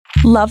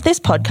Love this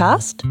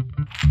podcast?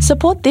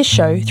 Support this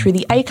show through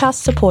the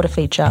Acast supporter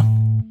feature.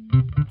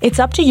 It's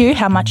up to you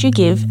how much you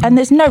give, and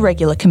there's no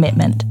regular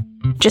commitment.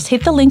 Just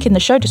hit the link in the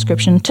show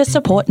description to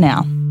support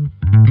now.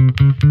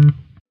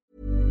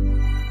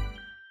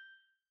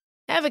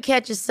 Ever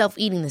catch yourself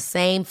eating the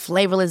same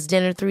flavorless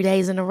dinner 3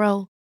 days in a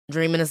row?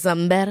 Dreaming of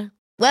something better?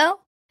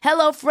 Well,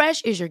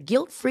 HelloFresh is your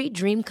guilt-free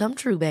dream come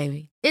true,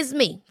 baby. It's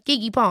me,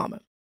 Keke Palmer.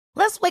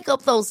 Let's wake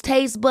up those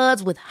taste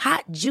buds with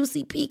hot,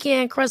 juicy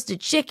pecan-crusted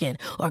chicken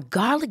or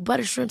garlic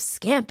butter shrimp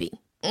scampi.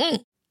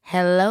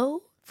 Hello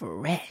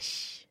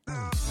Fresh.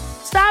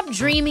 Stop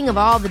dreaming of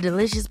all the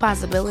delicious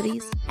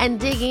possibilities and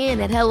dig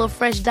in at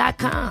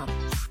HelloFresh.com.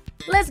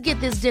 Let's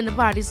get this dinner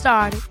party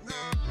started.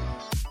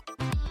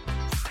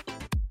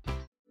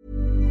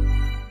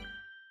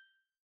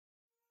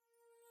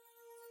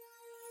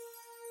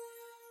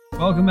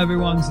 Welcome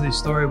everyone to the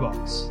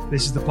Storybox.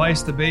 This is the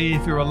place to be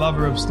if you're a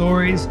lover of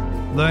stories,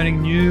 learning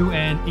new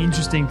and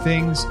interesting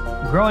things,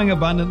 growing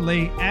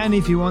abundantly, and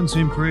if you want to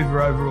improve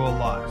your overall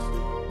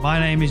life. My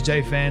name is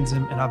Jay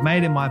Phantom, and I've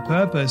made it my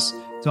purpose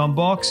to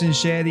unbox and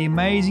share the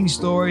amazing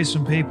stories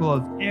from people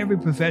of every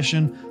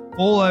profession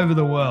all over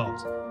the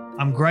world.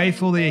 I'm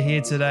grateful that you're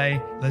here today.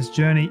 Let's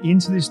journey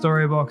into the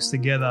Storybox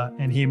together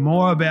and hear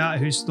more about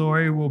whose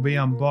story will be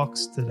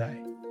unboxed today.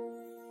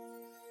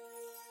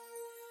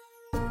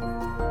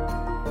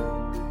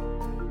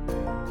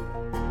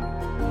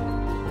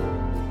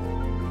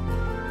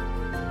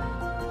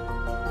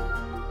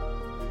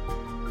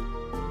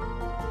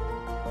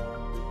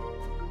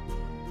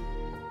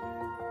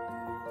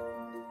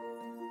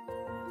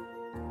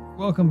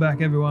 Welcome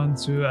back, everyone,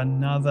 to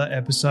another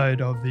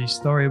episode of the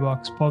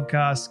Storybox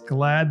podcast.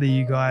 Glad that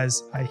you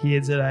guys are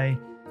here today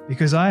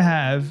because I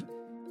have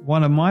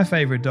one of my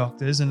favorite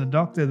doctors and a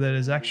doctor that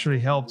has actually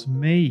helped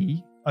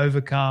me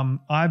overcome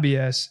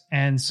IBS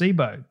and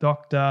SIBO,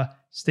 Dr.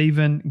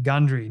 Stephen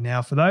Gundry.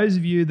 Now, for those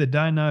of you that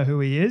don't know who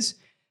he is,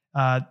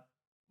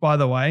 by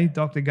the way,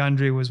 Dr.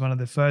 Gundry was one of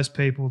the first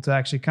people to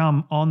actually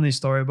come on the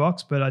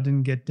Storybox, but I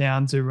didn't get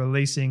down to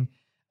releasing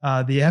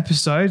the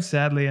episode,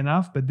 sadly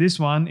enough, but this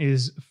one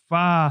is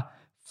far,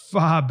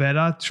 far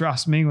better.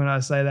 Trust me when I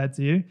say that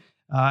to you.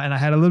 And I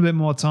had a little bit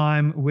more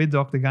time with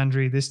Dr.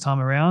 Gundry this time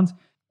around.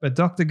 But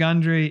Dr.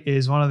 Gundry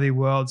is one of the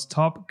world's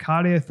top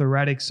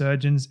cardiothoracic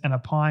surgeons and a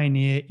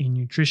pioneer in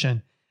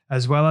nutrition,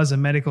 as well as a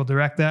medical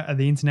director at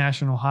the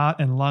International Heart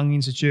and Lung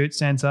Institute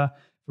Center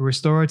for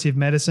Restorative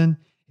Medicine.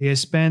 He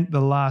has spent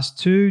the last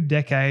 2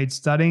 decades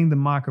studying the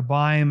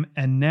microbiome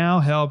and now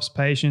helps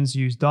patients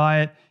use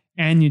diet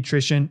and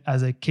nutrition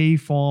as a key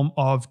form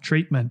of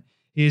treatment.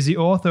 He is the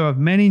author of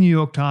many New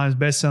York Times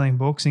best-selling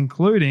books,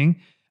 including,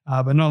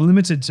 but not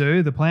limited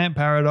to, The Plant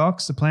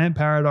Paradox, The Plant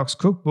Paradox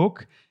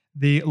Cookbook,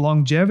 The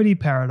Longevity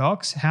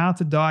Paradox, How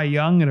to Die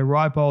Young at a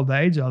Ripe Old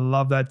Age. I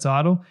love that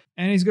title.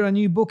 And he's got a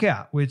new book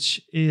out,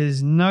 which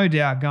is no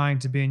doubt going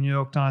to be a New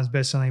York Times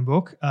best-selling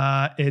book.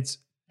 It's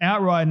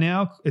out right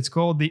now. It's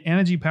called The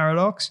Energy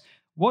Paradox,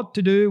 What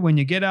to Do When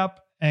You Get Up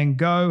and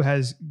Go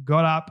Has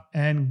Got Up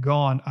and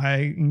Gone.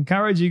 I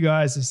encourage you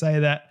guys to say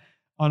that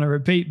on a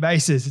repeat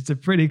basis. It's a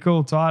pretty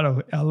cool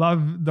title. I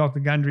love Dr.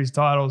 Gundry's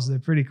titles. They're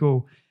pretty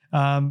cool.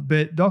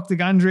 But Dr.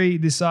 Gundry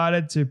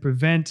decided to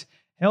prevent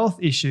health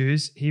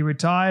issues. He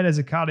retired as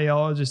a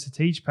cardiologist to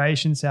teach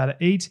patients how to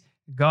eat,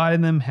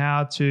 guiding them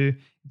how to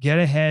get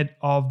ahead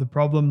of the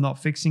problem, not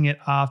fixing it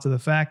after the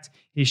fact.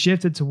 He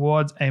shifted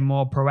towards a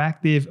more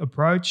proactive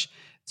approach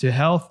to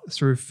health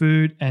through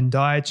food and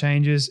diet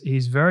changes.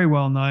 He's very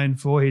well known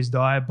for his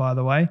diet, by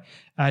the way.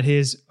 At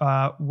his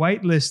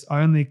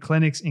waitlist-only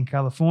clinics in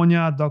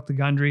California, Dr.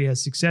 Gundry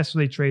has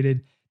successfully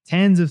treated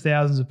tens of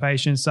thousands of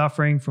patients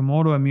suffering from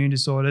autoimmune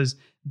disorders,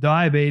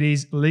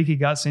 diabetes, leaky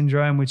gut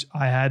syndrome, which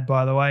I had,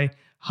 by the way,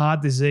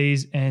 heart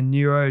disease, and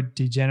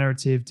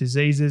neurodegenerative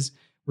diseases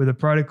with a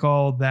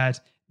protocol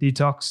that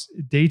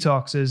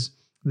detoxes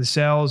the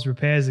cells,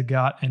 repairs the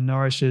gut, and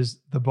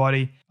nourishes the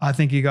body. I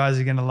think you guys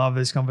are going to love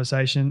this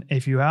conversation.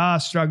 If you are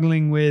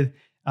struggling with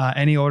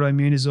any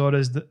autoimmune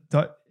disorders,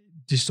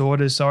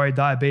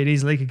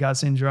 diabetes, leaky gut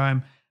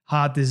syndrome,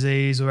 heart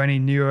disease, or any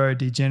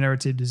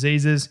neurodegenerative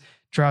diseases,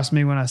 trust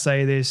me when I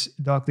say this,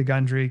 Dr.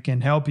 Gundry can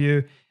help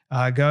you.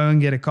 Go and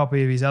get a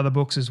copy of his other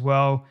books as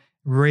well.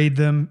 Read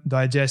them,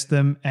 digest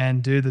them,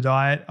 and do the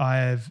diet. I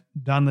have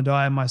done the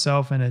diet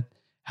myself, and it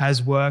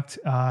has worked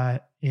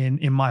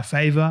in my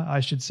favor, I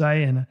should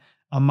say, and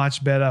I'm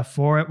much better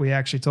for it. We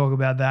actually talk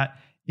about that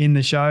in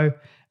the show,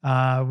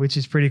 which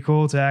is pretty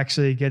cool to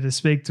actually get to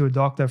speak to a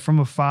doctor from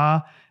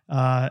afar,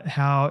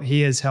 how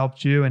he has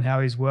helped you and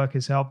how his work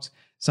has helped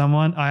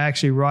someone. I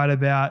actually write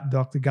about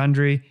Dr.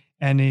 Gundry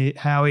and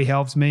how he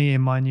helped me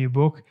in my new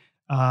book,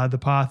 The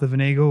Path of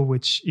an Eagle,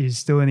 which is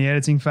still in the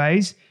editing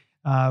phase,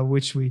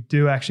 which we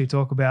do actually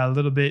talk about a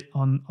little bit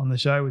on the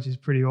show, which is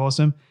pretty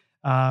awesome.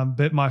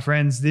 But my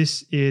friends,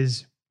 this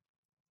is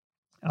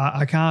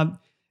I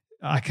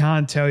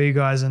can't tell you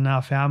guys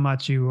enough how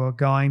much you are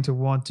going to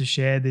want to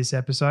share this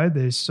episode.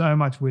 There's so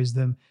much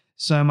wisdom,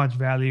 so much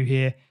value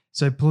here.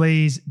 So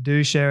please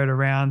do share it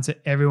around to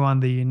everyone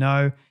that you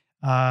know.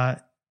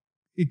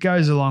 it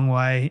goes a long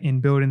way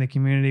in building the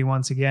community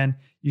once again.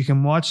 You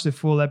can watch the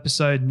full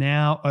episode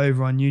now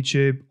over on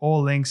YouTube.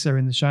 All links are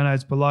in the show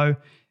notes below.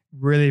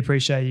 Really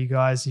appreciate you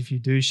guys if you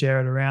do share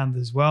it around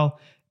as well.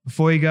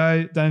 Before you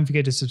go, don't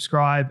forget to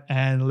subscribe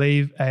and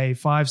leave a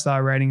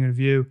 5-star rating and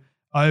review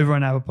over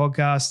on Apple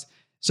Podcast.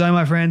 So,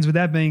 my friends, with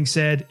that being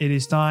said, it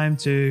is time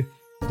to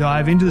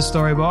dive into the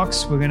story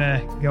box. We're going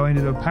to go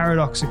into a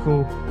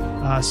paradoxical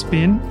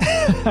spin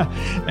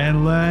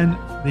and learn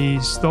the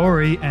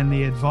story and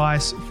the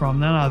advice from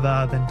none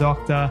other than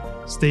Dr.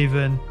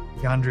 Stephen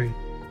Gundry.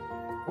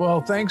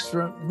 Well, thanks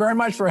very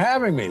much for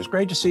having me. It's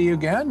great to see you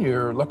again.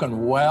 You're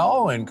looking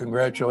well, and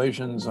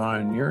congratulations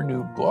on your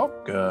new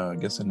book, I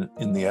guess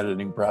in the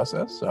editing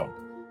process. So,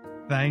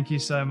 thank you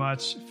so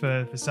much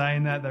for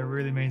saying that. That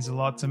really means a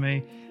lot to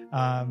me.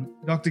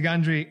 Dr.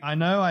 Gundry, I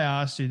know I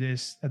asked you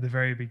this at the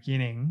very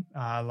beginning,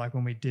 like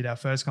when we did our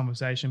first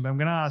conversation, but I'm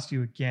going to ask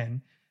you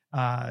again.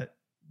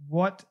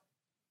 What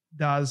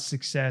does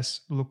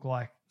success look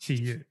like to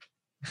you?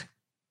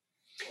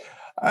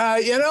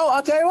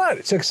 I'll tell you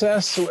what,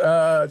 success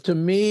to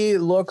me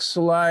looks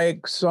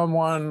like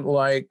someone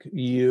like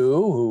you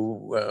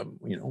who,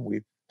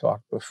 we've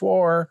talked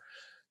before,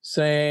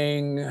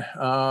 saying,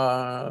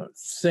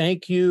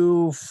 thank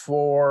you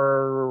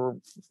for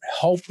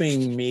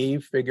helping me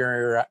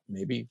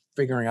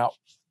figuring out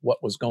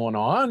what was going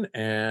on.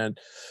 And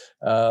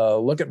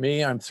look at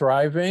me, I'm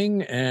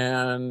thriving.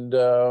 And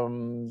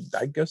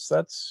I guess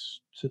that's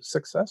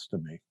success to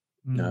me.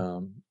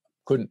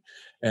 Couldn't.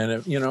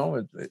 And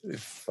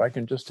if I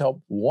can just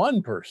help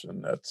one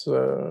person, that's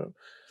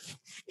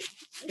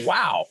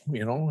wow,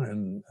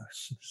 and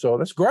so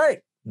that's great.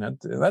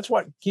 That's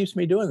what keeps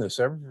me doing this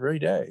every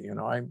day.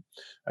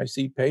 I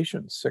see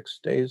patients 6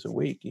 days a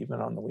week, even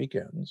on the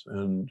weekends.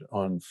 And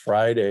on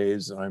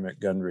Fridays, I'm at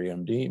Gundry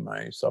MD,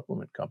 my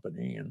supplement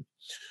company. And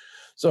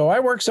so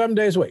I work 7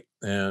 days a week.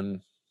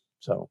 And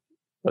so,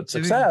 but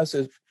success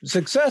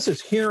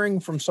is hearing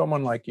from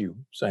someone like you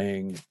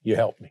saying, you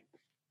helped me.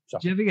 So,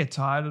 do you ever get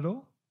tired at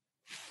all?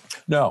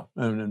 No.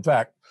 And in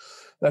fact,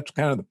 that's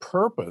kind of the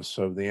purpose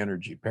of the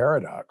energy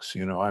paradox.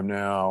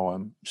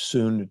 I'm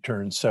soon to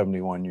turn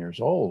 71 years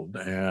old,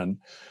 and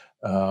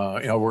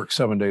I work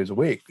 7 days a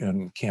week,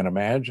 and can't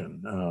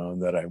imagine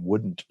that I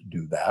wouldn't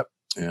do that.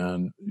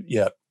 And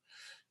yet,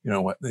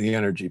 what the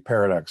energy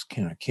paradox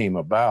kind of came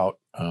about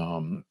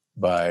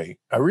I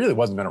really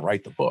wasn't going to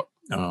write the book,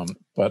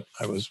 but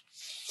I was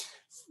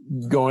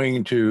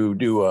going to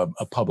do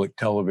a public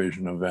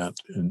television event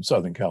in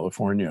Southern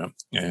California,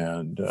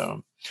 and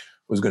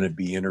was going to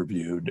be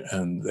interviewed.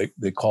 And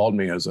they called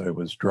me as I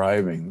was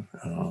driving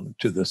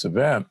to this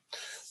event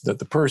that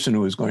the person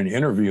who was going to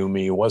interview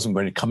me wasn't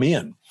going to come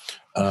in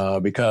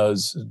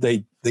because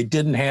they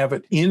didn't have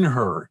it in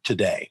her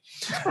today.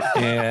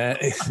 And,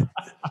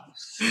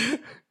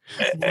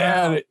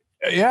 and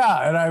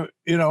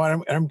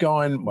I'm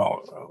going,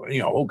 well,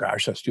 oh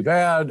gosh, that's too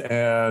bad.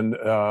 And,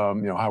 how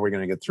are we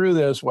going to get through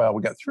this? Well,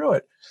 we got through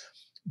it.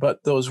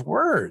 But those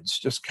words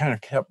just kind of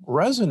kept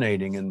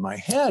resonating in my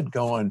head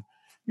going,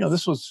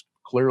 this was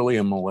clearly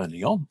a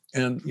millennial.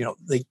 And,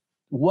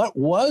 what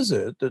was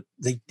it that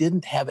they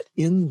didn't have it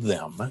in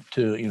them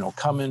to,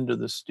 come into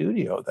the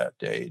studio that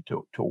day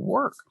to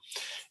work?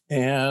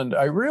 And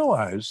I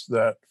realized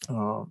that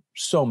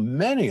so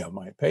many of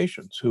my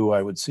patients who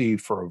I would see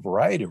for a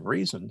variety of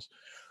reasons,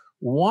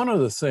 one of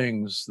the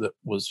things that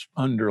was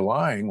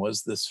underlying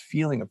was this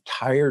feeling of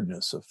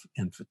tiredness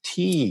and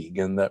fatigue,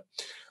 and that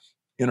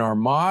in our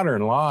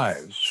modern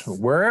lives,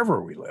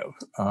 wherever we live,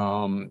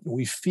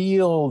 we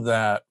feel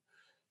that,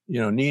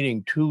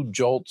 needing 2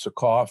 jolts of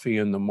coffee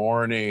in the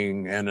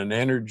morning and an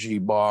energy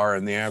bar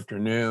in the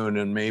afternoon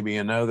and maybe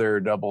another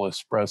double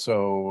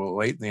espresso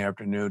late in the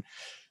afternoon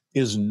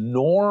is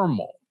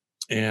normal.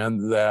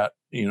 And that,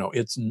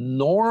 it's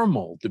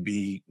normal to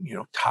be,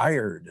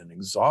 tired and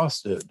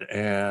exhausted,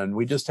 and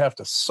we just have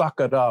to suck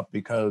it up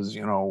because,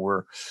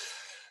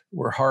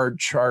 we're hard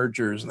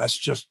chargers, and that's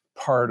just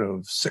part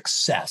of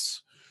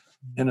success.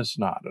 And it's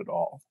not at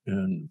all.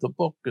 And the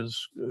book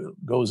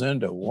goes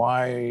into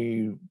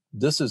why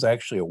this is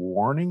actually a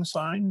warning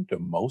sign to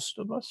most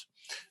of us,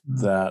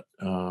 that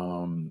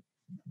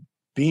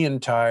being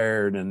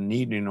tired and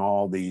needing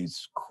all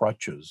these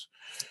crutches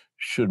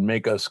should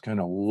make us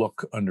kind of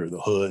look under the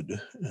hood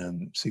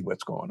and see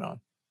what's going on.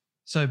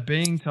 So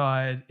being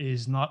tired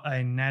is not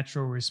a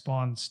natural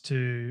response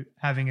to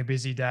having a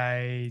busy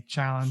day,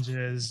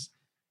 challenges,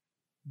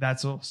 that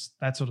sort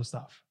of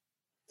stuff.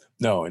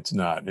 No, it's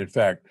not. In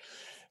fact,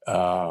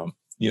 I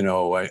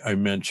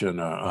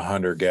mentioned a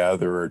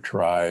hunter-gatherer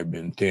tribe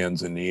in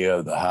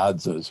Tanzania, the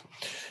Hadzas.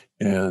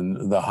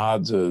 And the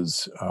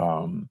Hadzas,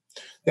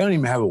 they don't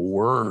even have a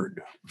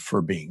word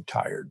for being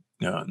tired,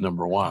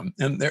 number one.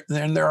 And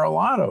there are a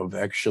lot of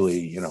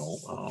actually,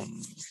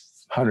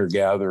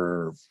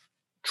 hunter-gatherer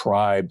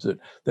tribes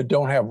that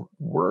don't have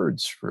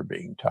words for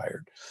being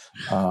tired.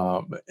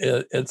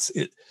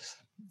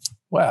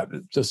 Well,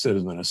 just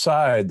as an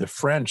aside, the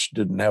French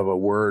didn't have a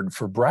word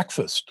for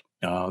breakfast.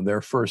 Their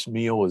first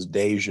meal was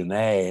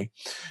déjeuner,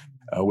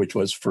 which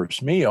was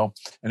first meal,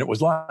 and it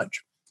was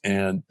lunch.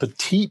 And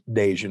petit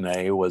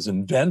déjeuner was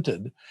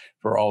invented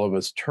for all of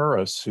us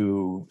tourists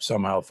who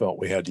somehow felt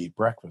we had to eat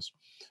breakfast.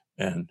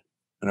 And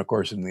of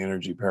course, in the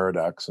energy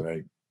paradox,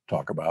 I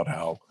talk about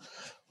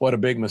what a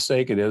big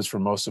mistake it is for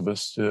most of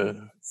us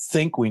to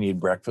think we need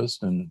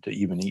breakfast and to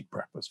even eat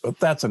breakfast. But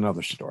that's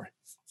another story.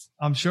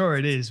 I'm sure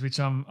it is, which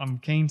I'm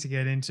keen to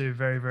get into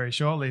very, very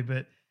shortly.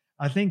 But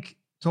I think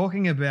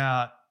talking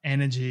about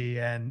energy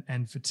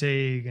and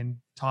fatigue and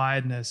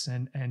tiredness,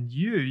 and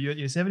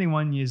you're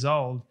 71 years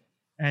old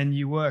and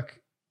you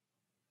work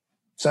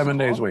 7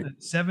 days a week.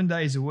 7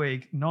 days a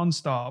week,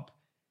 nonstop.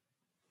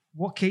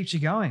 What keeps you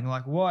going?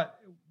 Like what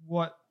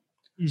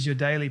is your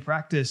daily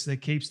practice that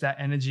keeps that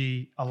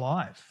energy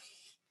alive?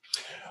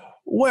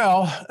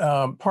 Well,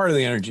 part of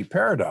the energy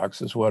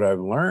paradox is what I've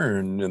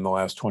learned in the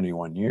last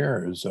 21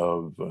 years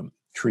of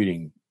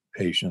treating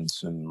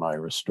patients in my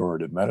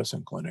restorative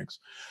medicine clinics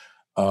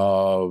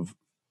of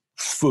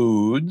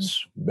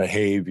foods,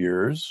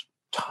 behaviors,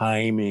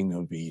 timing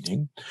of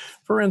eating.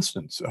 For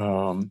instance,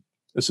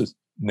 this is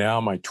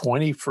now my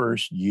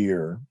 21st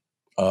year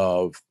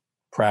of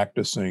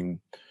practicing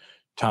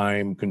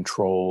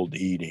time-controlled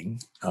eating.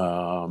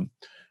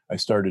 I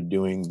started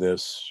doing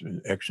this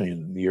actually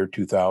in the year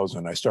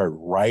 2000. I started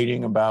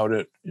writing about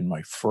it in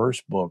my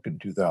first book in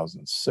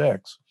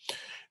 2006,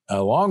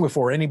 long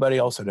before anybody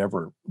else had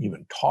ever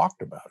even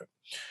talked about it.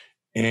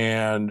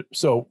 And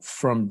so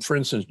for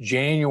instance,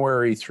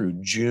 January through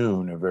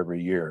June of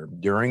every year,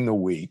 during the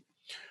week,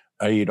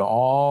 I eat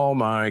all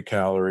my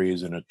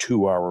calories in a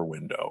 2-hour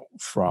window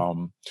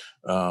from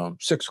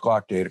 6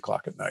 o'clock to 8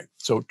 o'clock at night.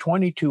 So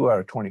 22 out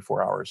of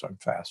 24 hours I'm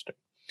fasting.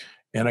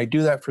 And I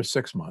do that for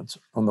 6 months.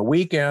 On the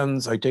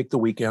weekends, I take the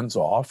weekends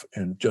off.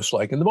 And just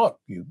like in the book,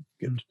 you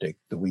get to take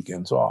the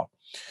weekends off.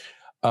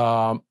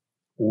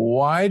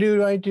 Why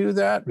do I do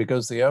that?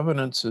 Because the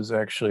evidence is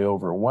actually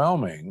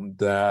overwhelming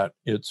that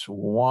it's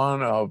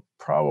one of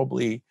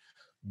probably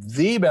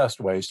the best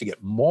ways to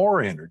get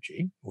more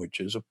energy, which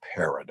is a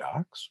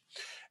paradox.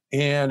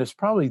 And it's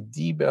probably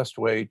the best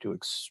way to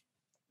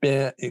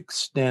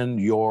extend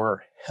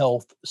your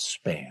health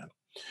span.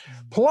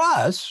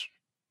 Plus,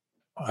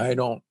 I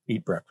don't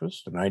eat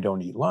breakfast and I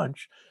don't eat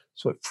lunch.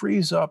 So it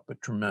frees up a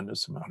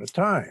tremendous amount of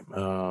time.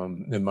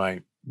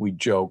 We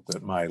joke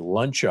that my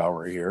lunch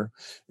hour here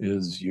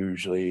is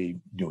usually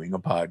doing a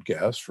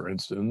podcast, for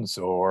instance,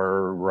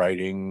 or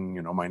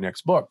writing, my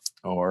next book,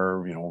 or,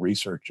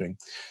 researching.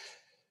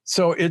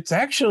 So it's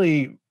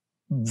actually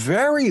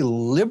very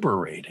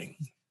liberating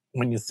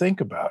when you think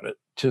about it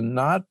to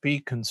not be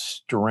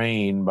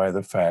constrained by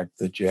the fact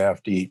that you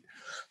have to eat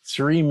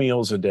 3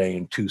 meals a day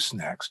and 2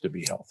 snacks to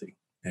be healthy.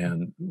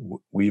 And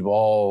we've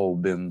all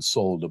been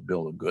sold a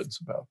bill of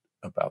goods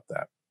about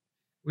that.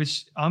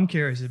 Which I'm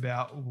curious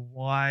about,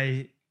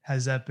 why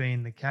has that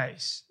been the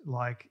case?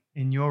 Like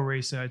in your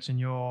research and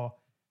your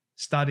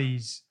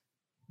studies,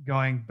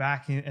 going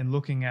back and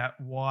looking at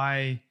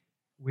why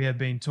we have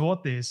been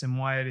taught this and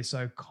why it is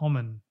so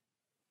common.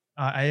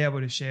 Are you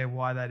able to share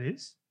why that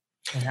is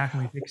and how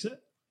can we fix it?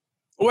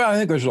 Well, I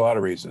think there's a lot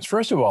of reasons.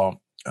 First of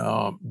all,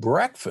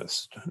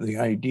 breakfast,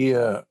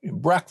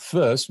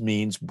 breakfast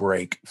means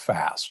break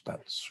fast.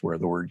 That's where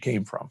the word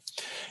came from.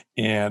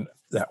 And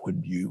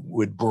you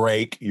would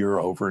break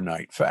your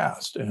overnight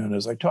fast. And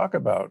as I talk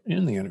about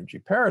in the energy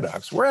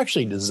paradox, we're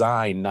actually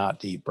designed not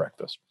to eat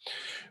breakfast.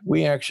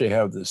 We actually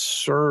have this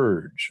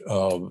surge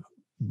of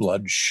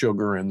blood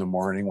sugar in the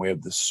morning. We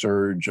have the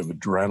surge of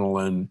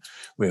adrenaline.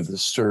 We have the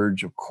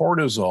surge of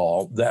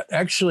cortisol that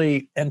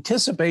actually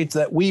anticipates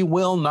that we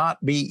will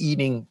not be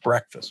eating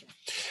breakfast.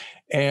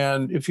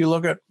 And if you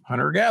look at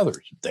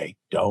hunter-gatherers, they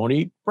don't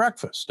eat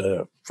breakfast.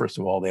 First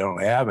of all, they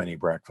don't have any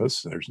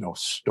breakfast. There's no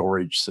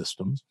storage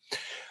systems.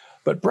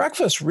 But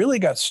breakfast really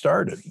got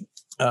started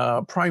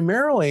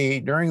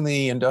primarily during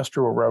the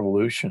Industrial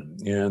Revolution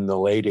in the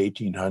late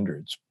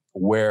 1800s,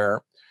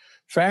 where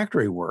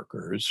factory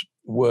workers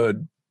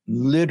would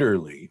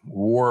literally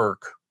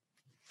work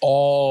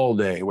all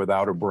day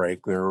without a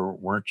break. There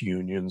weren't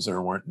unions,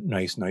 there weren't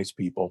nice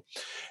people.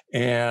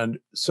 And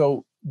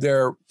so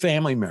their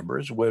family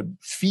members would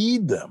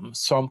feed them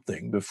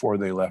something before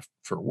they left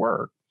for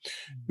work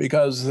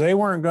because they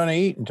weren't going to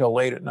eat until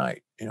late at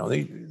night.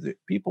 The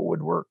people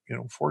would work,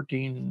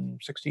 14,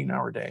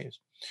 16-hour days.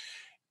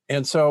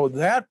 And so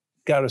that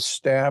got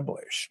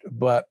established.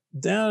 But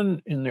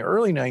then in the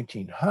early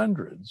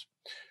 1900s,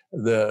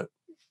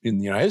 in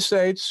the United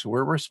States,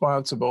 we're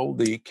responsible.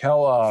 The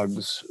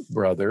Kellogg's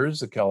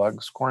brothers, the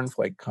Kellogg's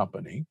Cornflake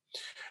Company,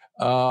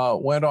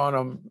 went on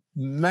a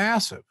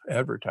massive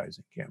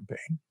advertising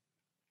campaign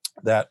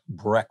that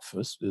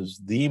breakfast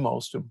is the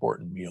most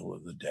important meal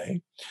of the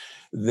day.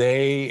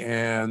 They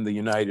and the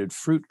United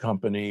Fruit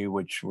Company,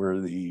 which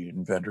were the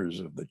inventors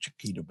of the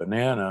Chiquita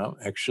banana,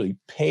 actually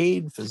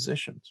paid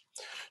physicians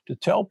to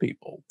tell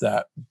people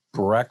that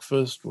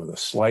breakfast with a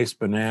sliced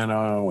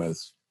banana with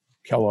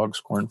Kellogg's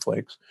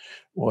cornflakes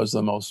was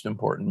the most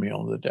important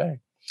meal of the day.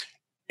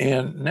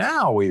 And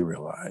now we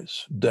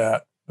realize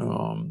that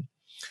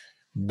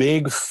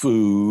big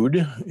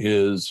food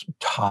is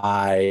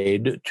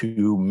tied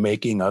to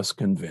making us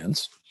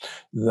convinced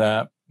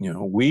that,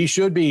 we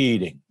should be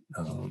eating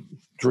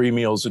 3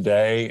 meals a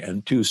day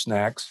and 2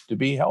 snacks to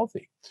be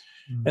healthy.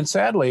 And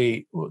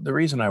sadly, the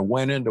reason I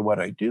went into what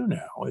I do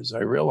now is I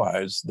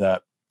realized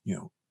that,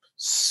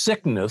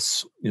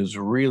 sickness is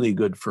really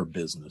good for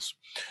business.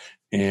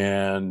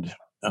 And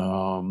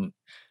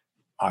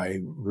I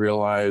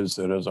realized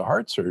that as a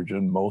heart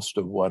surgeon, most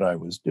of what I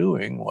was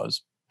doing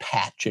was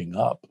patching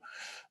up,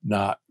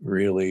 not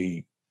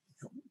really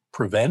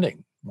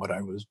preventing what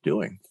I was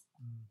doing.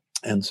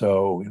 And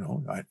so,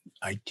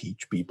 I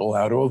teach people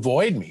how to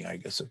avoid me, I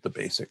guess, at the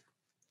basic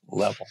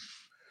level.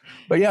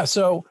 But yeah,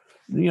 so,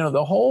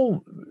 the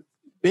whole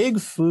big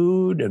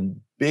food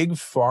and big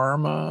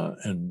pharma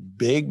and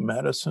big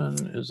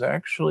medicine is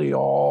actually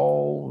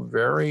all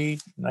very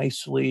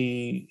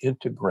nicely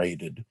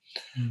integrated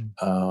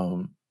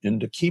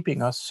into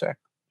keeping us sick,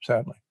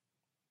 sadly.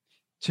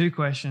 2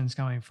 questions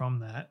coming from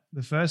that.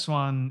 The first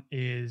one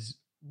is,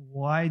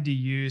 why do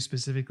you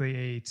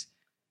specifically eat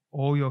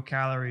all your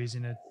calories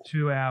in a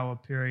 2-hour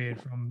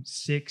period from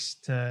 6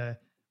 to,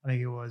 I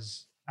think it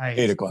was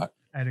 8 o'clock.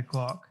 8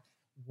 o'clock.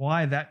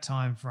 Why that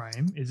time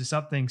frame? Is there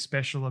something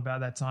special about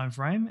that time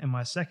frame? And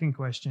my second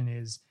question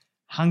is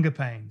hunger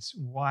pains.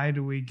 Why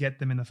do we get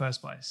them in the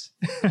first place?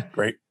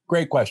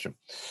 Great question.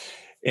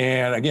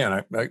 And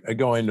again, I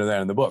go into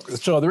that in the book.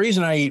 So the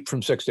reason I eat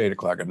from 6 to 8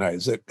 o'clock at night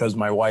is that because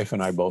my wife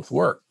and I both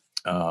work.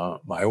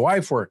 My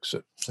wife works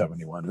at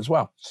 71 as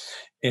well.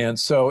 And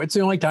so it's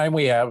the only time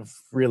we have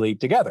really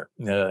together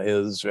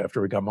is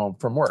after we come home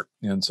from work.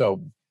 And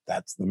so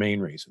that's the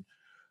main reason.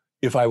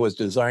 If I was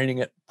designing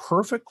it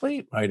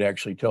perfectly, I'd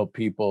actually tell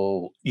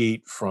people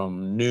eat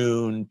from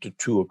noon to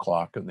 2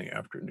 o'clock in the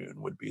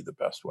afternoon would be the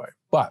best way.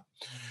 But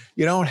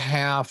you don't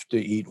have to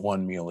eat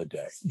 1 meal a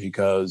day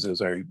because,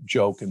 as I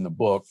joke in the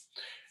book,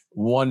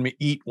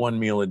 eat 1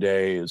 meal a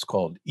day is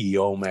called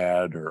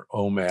EOMAD or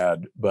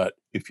OMAD. But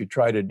if you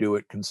try to do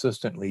it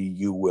consistently,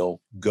 you will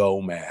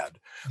go mad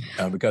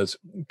because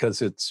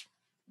it's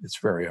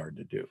very hard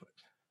to do.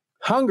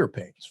 Hunger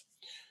pains.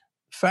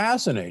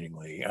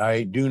 Fascinatingly,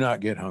 I do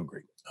not get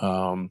hungry.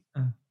 And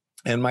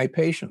my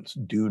patients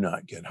do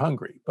not get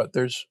hungry. But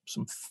there's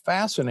some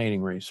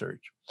fascinating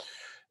research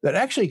that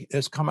actually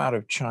has come out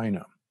of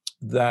China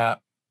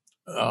that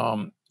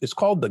it's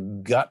called the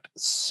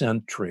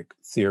gut-centric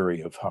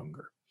theory of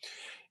hunger.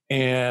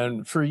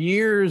 And for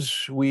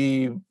years,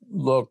 we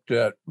looked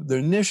at the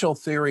initial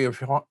theory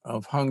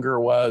of hunger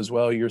was,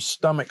 well, your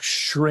stomach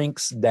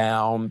shrinks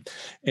down.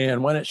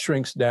 And when it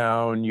shrinks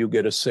down, you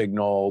get a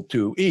signal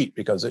to eat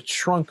because it's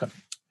shrunken.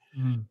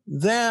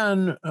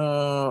 Then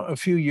a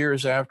few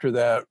years after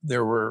that,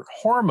 there were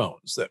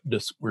hormones that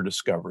were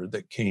discovered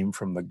that came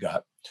from the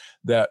gut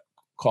that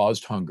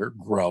caused hunger,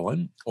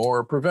 ghrelin,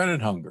 or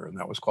prevented hunger, and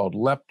that was called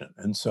leptin.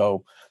 And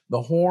so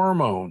the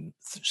hormone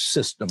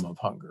system of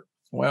hunger.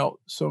 Well,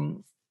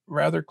 some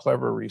rather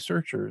clever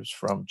researchers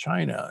from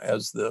China,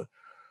 as the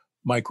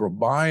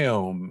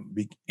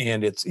microbiome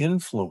and its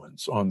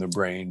influence on the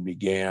brain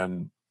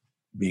began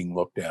being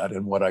looked at,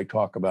 and what I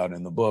talk about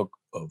in the book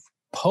of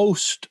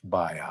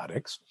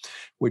postbiotics,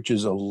 which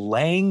is a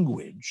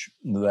language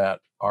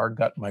that our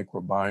gut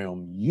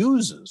microbiome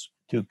uses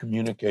to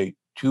communicate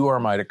to our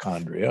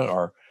mitochondria,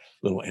 our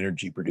little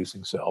energy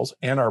producing cells,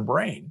 and our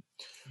brain.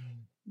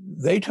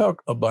 They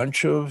took a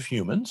bunch of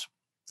humans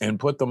and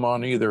put them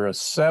on either a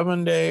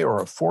 7-day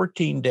or a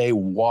 14-day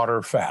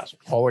water fast.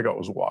 All they got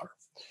was water.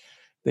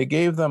 They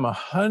gave them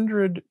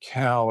 100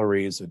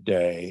 calories a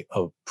day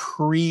of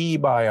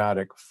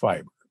prebiotic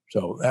fiber.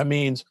 So that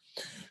means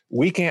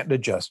we can't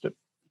digest it,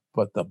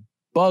 but the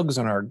bugs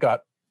in our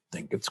gut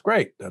think it's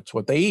great. That's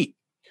what they eat.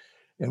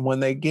 And when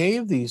they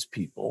gave these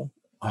people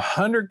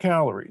 100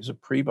 calories of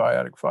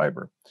prebiotic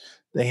fiber,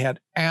 they had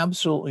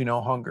absolutely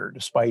no hunger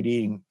despite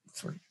eating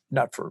for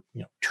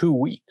 2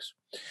 weeks.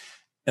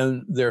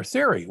 And their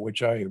theory,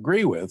 which I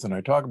agree with and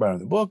I talk about in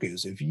the book,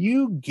 is if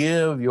you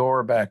give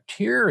your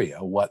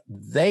bacteria what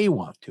they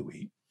want to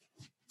eat,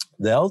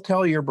 they'll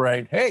tell your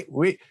brain, hey,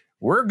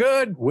 we're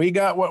good. We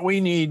got what we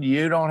need.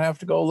 You don't have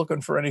to go looking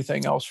for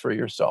anything else for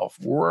yourself.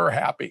 We're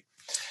happy.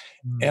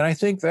 And I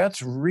think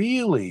that's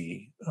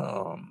really,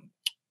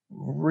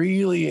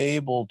 really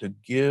able to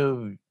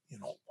give,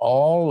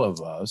 all of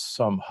us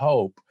some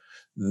hope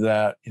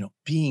that,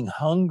 being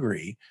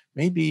hungry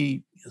may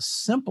be as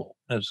simple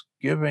as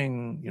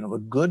giving, the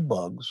good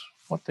bugs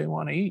what they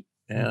want to eat,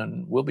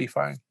 and we'll be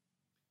fine.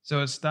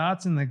 So it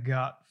starts in the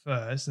gut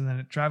first, and then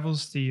it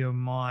travels to your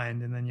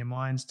mind, and then your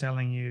mind's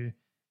telling you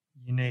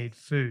you need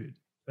food.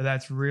 But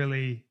that's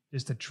really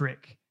just a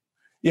trick.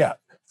 Yeah.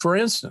 For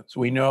instance,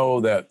 we know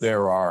that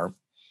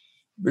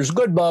there's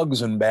good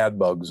bugs and bad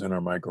bugs in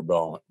our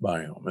microbiome.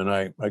 And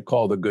I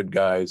call the good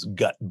guys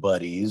gut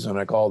buddies, and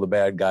I call the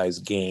bad guys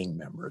gang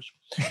members.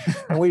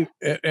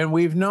 and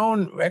we've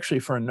known actually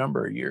for a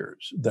number of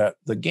years that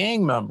the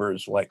gang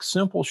members like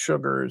simple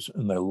sugars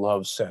and they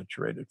love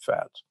saturated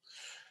fats.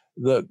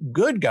 The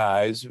good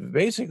guys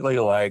basically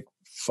like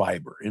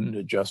fiber,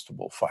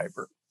 indigestible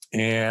fiber.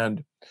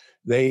 And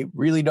They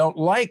really don't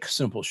like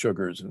simple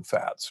sugars and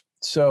fats.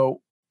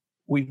 So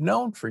we've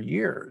known for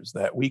years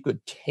that we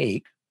could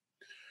take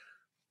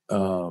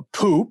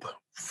poop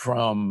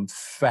from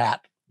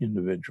fat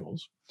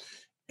individuals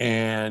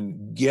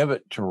and give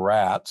it to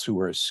rats who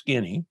are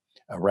skinny.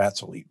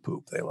 Rats will eat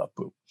poop. They love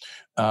poop.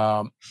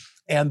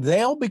 And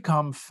they'll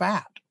become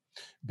fat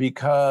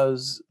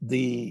because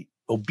the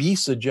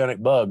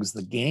obesogenic bugs,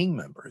 the gang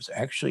members,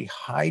 actually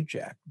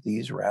hijack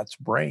these rats'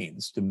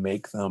 brains to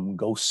make them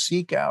go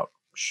seek out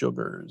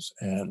sugars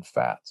and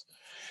fats.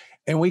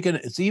 And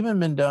it's even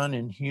been done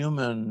in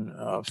human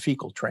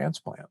fecal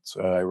transplants.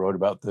 I wrote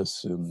about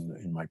this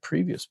in my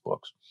previous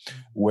books,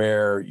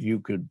 where you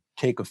could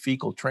take a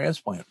fecal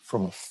transplant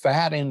from a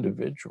fat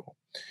individual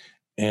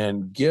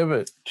and give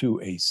it to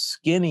a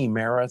skinny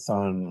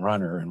marathon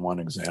runner, in one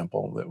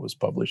example that was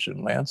published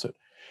in Lancet.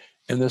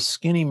 And this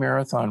skinny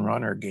marathon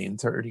runner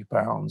gained 30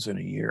 pounds in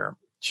a year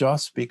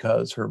just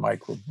because her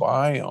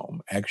microbiome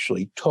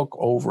actually took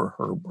over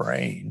her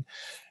brain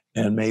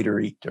and made her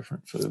eat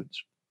different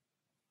foods.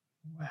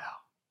 Wow.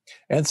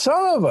 And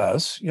some of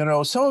us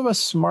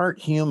smart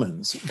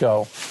humans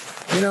go,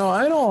 I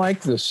don't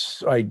like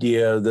this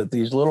idea that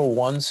these little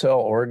one-cell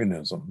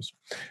organisms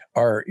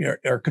are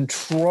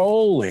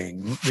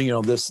controlling,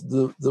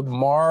 the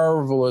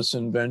marvelous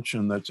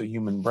invention that's a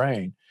human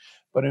brain.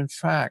 But in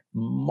fact,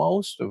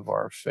 most of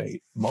our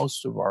fate,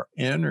 most of our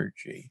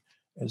energy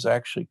is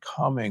actually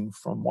coming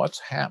from what's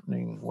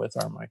happening with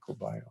our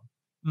microbiome.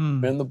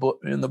 In the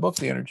book,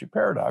 The Energy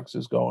Paradox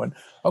is going,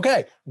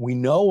 okay, we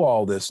know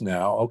all this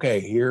now. Okay,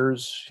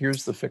 here's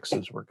the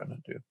fixes we're going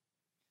to do.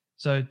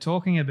 So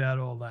talking about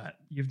all that,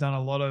 you've done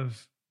a lot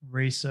of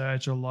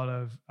research, a lot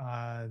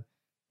of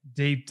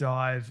deep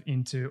dive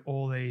into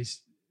all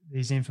these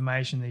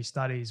information, these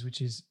studies, which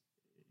is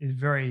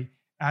very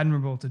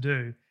admirable to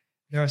do.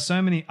 There are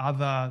so many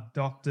other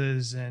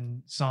doctors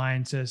and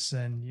scientists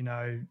and,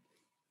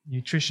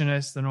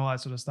 nutritionists and all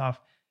that sort of stuff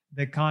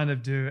that kind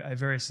of do a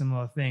very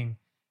similar thing.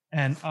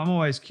 And I'm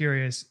always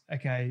curious,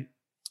 okay,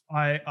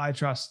 I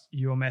trust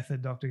your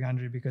method, Dr.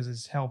 Gundry, because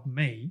it's helped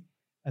me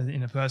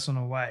in a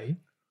personal way.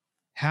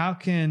 How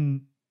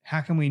can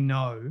we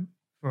know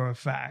for a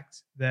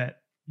fact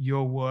that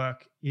your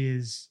work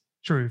is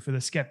true for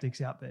the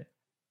skeptics out there?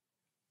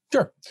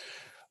 Sure.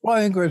 Well,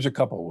 I think there's a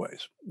couple of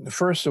ways.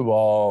 First of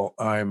all,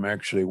 I'm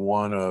actually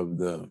one of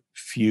the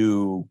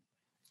few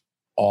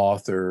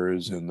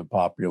authors in the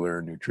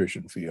popular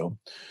nutrition field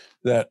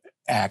that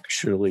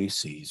actually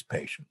sees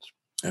patients.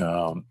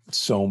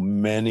 So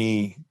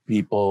many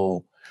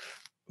people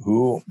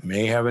who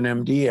may have an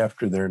MD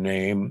after their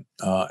name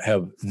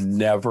have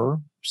never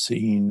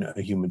seen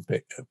a human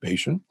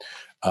patient.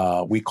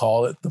 We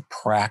call it the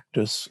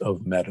practice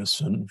of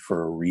medicine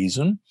for a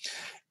reason.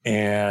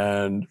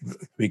 And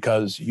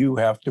because you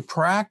have to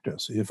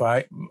practice. If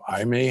I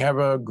may have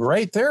a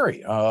great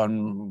theory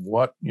on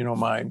what,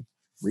 my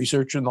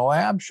research in the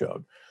lab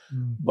showed,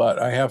 but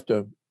I have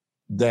to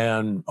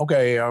then,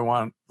 okay, I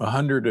want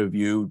 100 of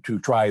you to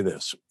try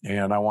this,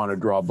 and I want to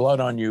draw blood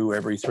on you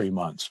every 3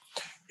 months.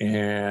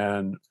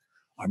 And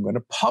I'm going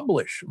to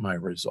publish my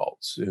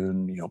results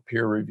in,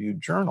 peer-reviewed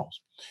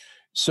journals.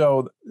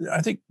 So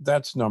I think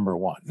that's number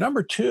one.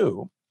 Number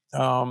two,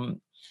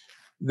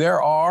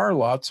 there are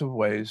lots of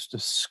ways to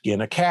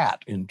skin a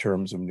cat in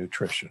terms of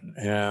nutrition.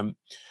 And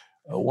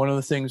one of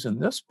the things in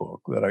this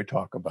book that I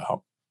talk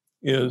about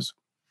is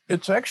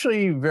it's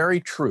actually very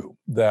true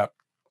that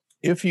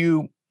if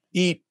you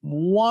eat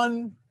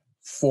one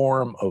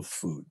form of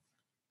food,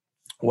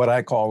 what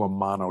I call a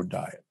mono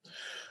diet,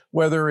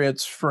 whether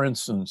it's, for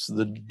instance,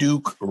 the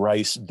Duke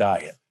rice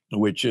diet,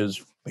 which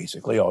is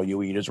basically all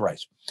you eat is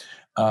rice,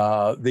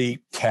 the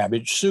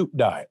cabbage soup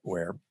diet,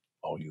 where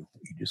all you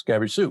eat is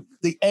cabbage soup,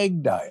 the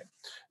egg diet,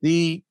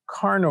 the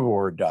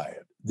carnivore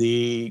diet,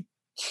 the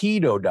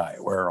keto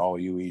diet, where all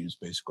you eat is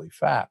basically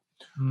fat.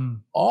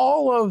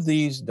 All of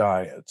these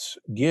diets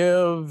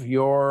give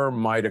your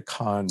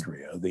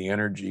mitochondria, the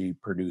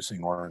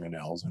energy-producing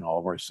organelles in all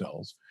of our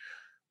cells,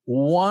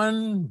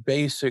 one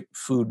basic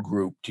food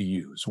group to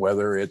use,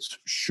 whether it's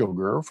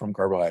sugar from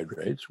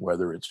carbohydrates,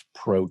 whether it's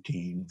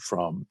protein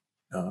from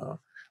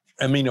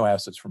amino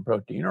acids from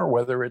protein, or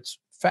whether it's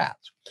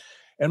fats.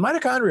 And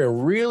mitochondria are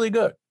really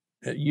good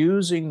at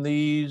using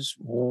these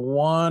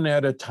one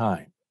at a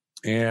time.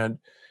 And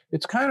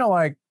it's kind of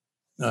like,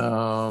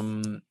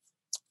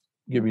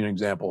 give you an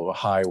example of a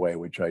highway,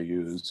 which I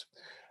use.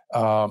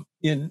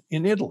 In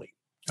Italy,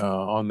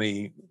 on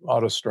the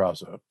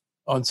Autostrada,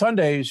 on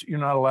Sundays, you're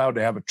not allowed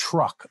to have a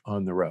truck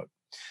on the road.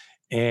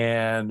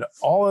 And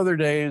all other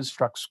days,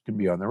 trucks can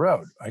be on the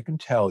road. I can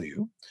tell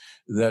you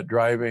that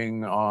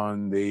driving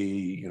on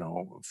the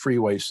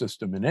freeway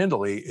system in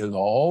Italy is a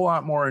whole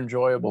lot more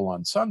enjoyable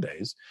on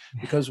Sundays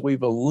because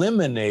we've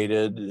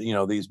eliminated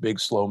these big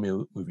slow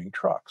moving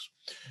trucks.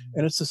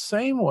 And it's the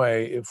same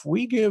way if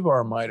we give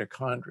our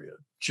mitochondria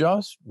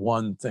just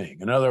one thing.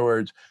 In other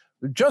words,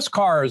 just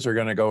cars are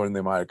going to go in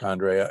the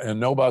mitochondria and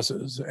no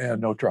buses and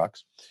no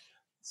trucks.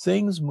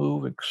 Things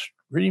move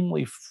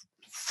extremely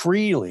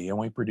freely and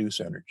we produce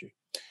energy.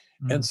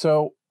 And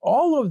so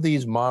all of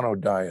these mono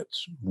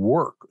diets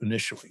work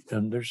initially,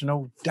 and there's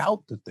no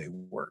doubt that they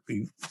work.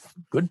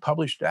 Good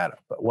published data.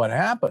 But what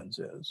happens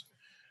is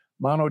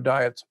mono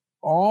diets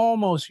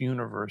almost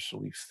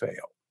universally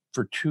fail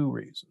for two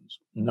reasons.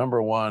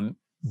 Number one,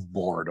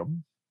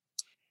 boredom.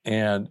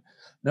 And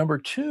number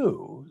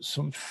two,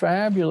 some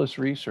fabulous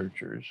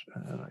researchers,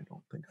 and I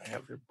don't think I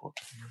have their book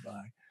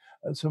nearby,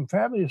 some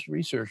fabulous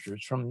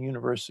researchers from the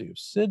University of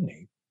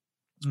Sydney,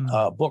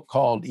 a book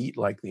called Eat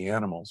Like the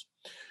Animals,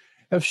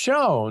 have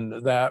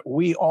shown that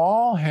we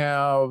all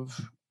have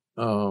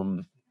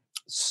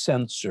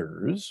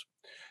sensors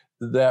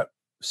that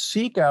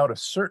seek out a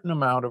certain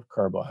amount of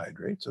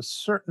carbohydrates, a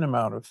certain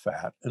amount of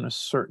fat, and a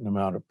certain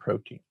amount of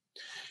protein.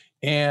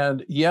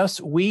 And yes,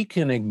 we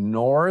can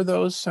ignore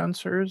those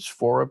sensors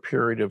for a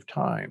period of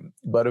time,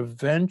 but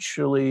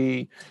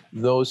eventually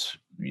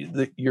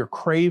your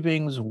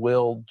cravings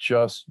will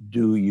just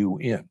do you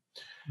in.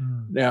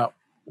 Now,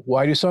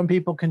 why do some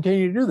people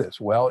continue to do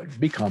this? Well, it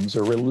becomes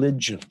a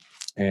religion.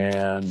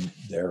 And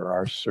there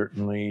are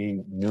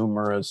certainly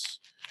numerous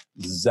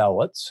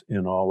zealots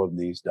in all of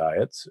these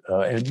diets.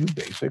 And you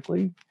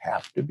basically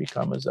have to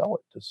become a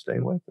zealot to stay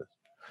with this.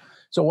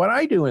 So what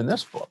I do in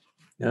this book,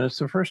 and it's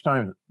the first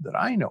time that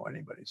I know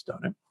anybody's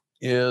done it,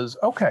 is,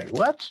 okay,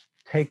 let's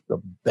take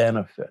the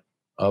benefit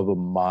of a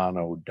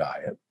mono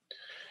diet.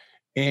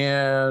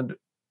 And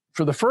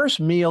for the first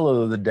meal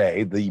of the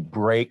day, the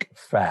break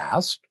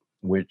fast,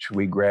 which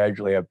we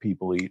gradually have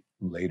people eat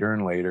later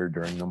and later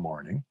during the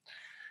morning,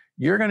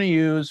 you're going to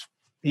use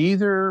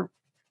either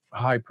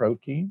high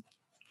protein,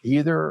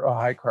 either a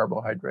high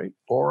carbohydrate,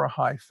 or a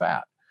high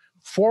fat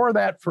for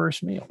that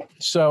first meal.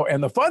 So,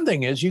 and the fun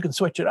thing is you can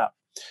switch it up.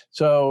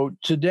 So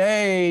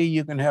today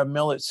you can have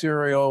millet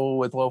cereal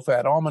with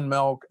low-fat almond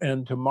milk,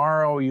 and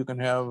tomorrow you can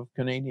have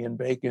Canadian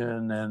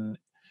bacon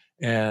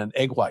and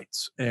egg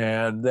whites.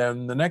 And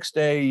then the next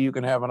day you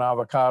can have an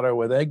avocado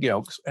with egg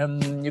yolks,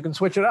 and you can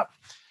switch it up.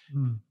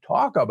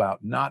 Talk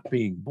about not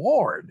being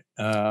bored.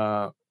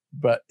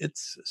 But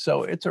it's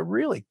a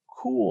really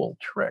cool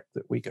trick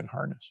that we can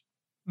harness.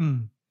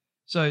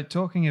 So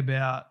talking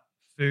about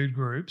food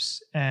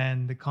groups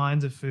and the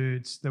kinds of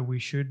foods that we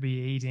should be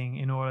eating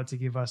in order to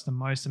give us the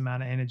most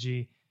amount of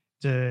energy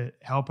to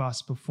help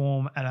us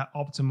perform at an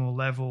optimal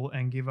level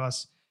and give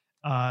us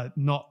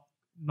not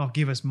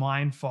give us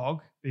mind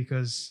fog,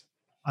 because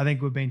I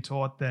think we've been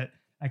taught that,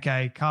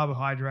 okay,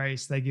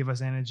 carbohydrates, they give us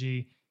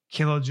energy,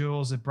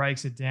 kilojoules, it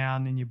breaks it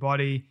down in your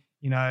body,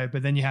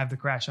 but then you have the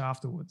crash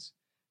afterwards.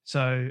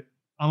 So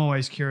I'm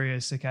always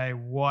curious, okay,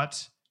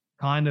 what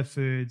kind of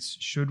foods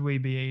should we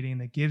be eating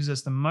that gives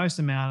us the most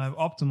amount of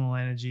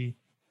optimal energy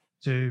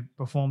to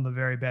perform the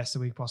very best that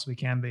we possibly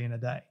can be in a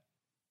day?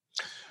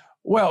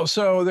 Well,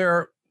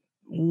 so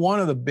one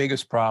of the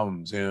biggest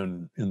problems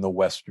in the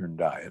Western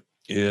diet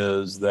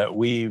is that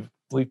we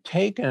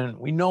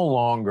no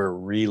longer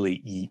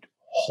really eat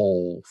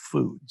whole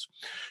foods.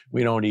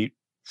 We don't eat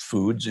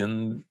foods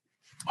in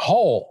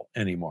whole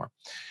anymore.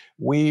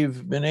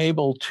 We've been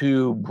able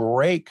to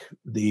break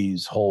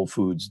these whole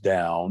foods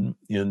down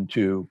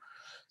into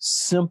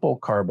simple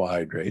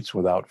carbohydrates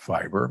without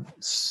fiber,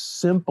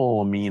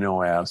 simple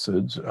amino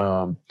acids,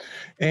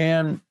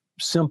 and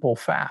simple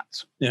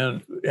fats,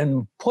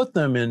 and put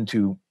them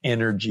into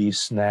energy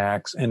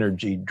snacks,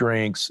 energy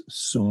drinks,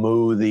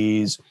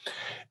 smoothies.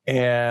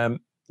 And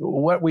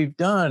what we've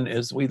done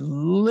is we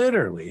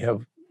literally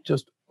have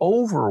just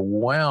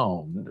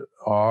overwhelmed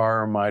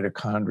our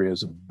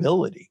mitochondria's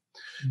ability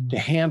to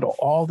handle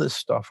all this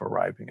stuff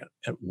arriving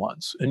at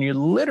once. And you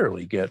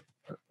literally get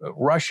a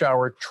rush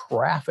hour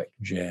traffic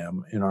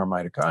jam in our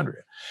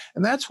mitochondria.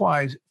 And that's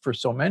why for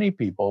so many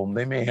people,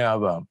 they may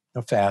have a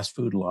fast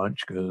food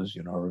lunch because,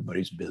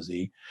 everybody's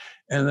busy.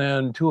 And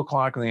then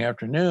 2:00 in the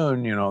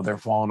afternoon, they're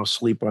falling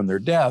asleep on their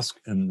desk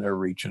and they're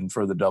reaching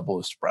for the double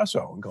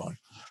espresso and going,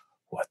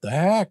 what the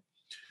heck?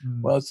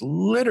 Well, it's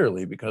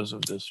literally because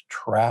of this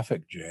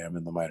traffic jam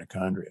in the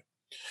mitochondria.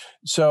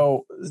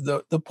 So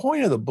the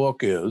point of the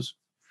book is,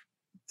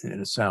 and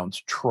it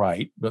sounds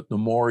trite, but the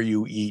more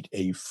you eat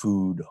a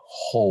food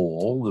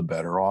whole, the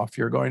better off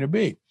you're going to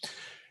be.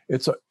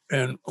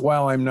 And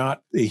while I'm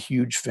not a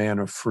huge fan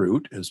of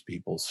fruit, as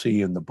people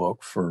see in the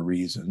book for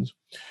reasons,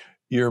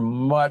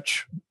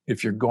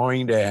 if you're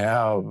going to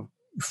have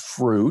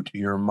fruit,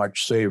 you're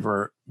much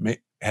safer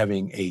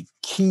having a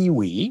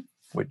kiwi,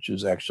 which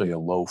is actually a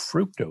low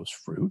fructose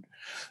fruit,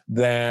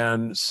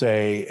 than,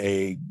 say,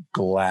 a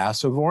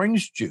glass of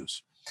orange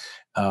juice.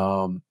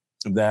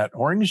 That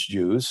orange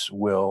juice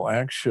will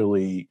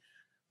actually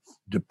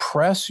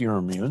depress your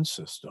immune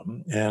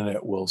system, and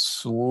it will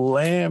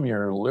slam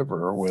your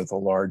liver with a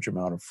large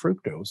amount of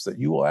fructose that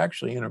you will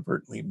actually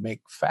inadvertently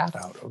make fat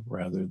out of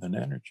rather than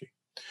energy.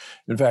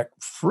 In fact,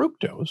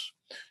 fructose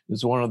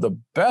is one of the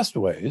best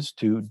ways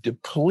to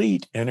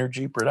deplete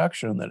energy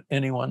production that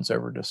anyone's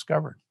ever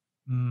discovered.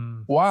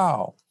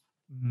 Wow.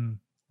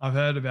 I've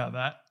heard about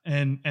that.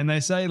 And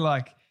they say,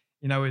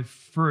 with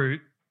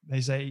fruit,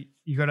 they say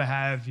you got to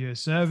have your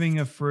serving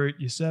of fruit,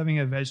 your serving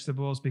of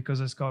vegetables, because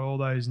it's got all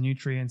those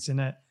nutrients in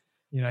it.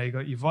 You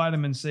got your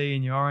vitamin C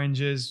in your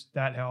oranges.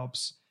 That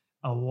helps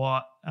a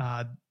lot.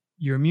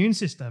 Your immune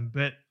system,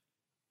 but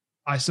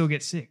I still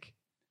get sick.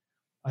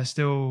 I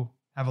still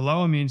have a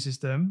low immune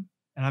system,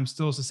 and I'm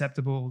still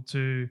susceptible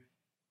to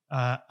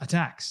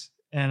attacks.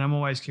 And I'm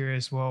always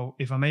curious, well,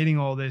 if I'm eating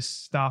all this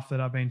stuff that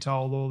I've been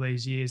told all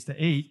these years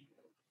to eat,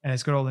 and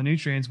it's got all the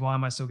nutrients, why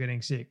am I still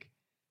getting sick?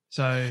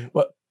 So,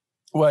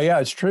 well, yeah,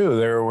 it's true.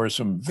 There were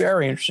some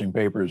very interesting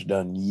papers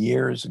done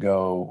years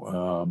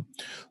ago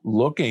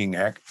looking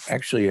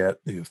actually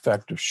at the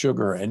effect of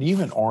sugar and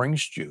even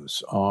orange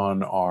juice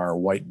on our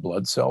white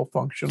blood cell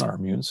function, our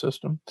immune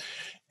system.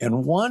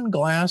 And one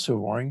glass of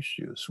orange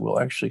juice will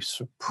actually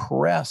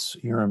suppress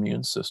your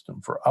immune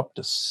system for up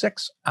to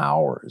 6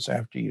 hours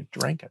after you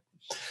drink it.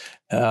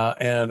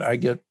 And I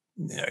get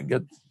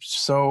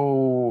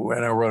so,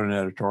 and I wrote an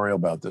editorial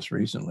about this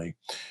recently,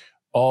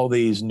 all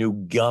these new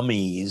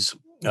gummies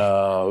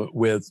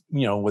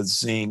with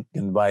zinc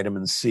and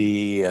vitamin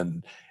C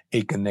and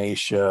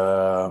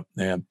echinacea,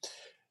 and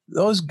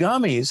those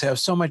gummies have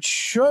so much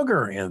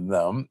sugar in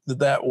them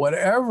that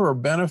whatever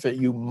benefit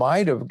you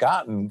might have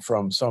gotten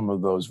from some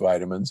of those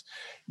vitamins,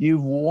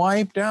 you've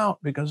wiped out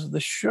because of the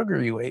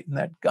sugar you ate in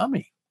that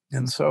gummy.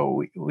 And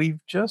so we've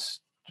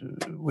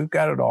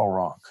got it all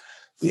wrong.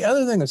 The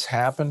other thing that's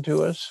happened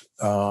to us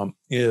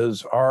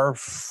is our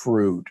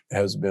fruit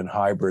has been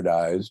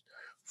hybridized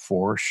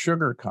for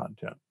sugar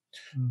content.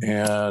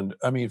 And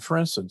I mean, for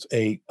instance,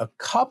 a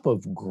cup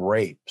of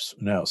grapes,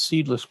 now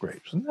seedless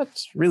grapes, and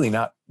that's really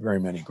not very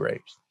many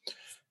grapes,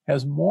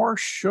 has more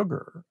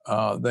sugar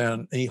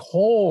than a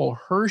whole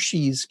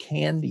Hershey's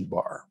candy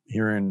bar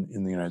here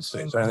in the United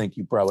States. I think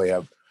you probably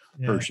have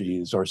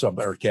Hershey's or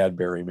something, or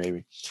Cadbury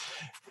maybe.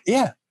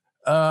 Yeah.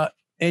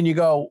 And you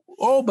go,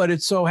 oh, but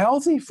it's so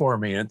healthy for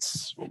me.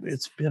 It's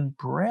been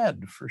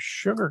bred for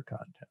sugar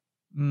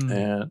content.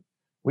 And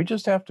we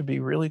just have to be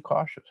really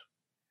cautious.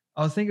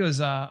 I think it was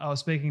I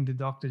was speaking to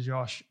Dr.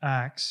 Josh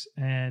Axe,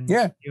 and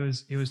he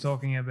was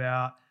talking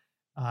about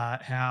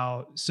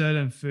how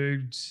certain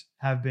foods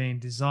have been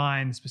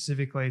designed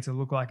specifically to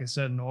look like a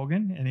certain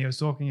organ, and he was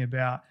talking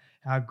about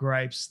how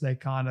grapes, they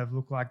kind of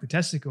look like the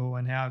testicle,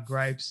 and how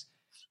grapes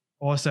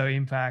also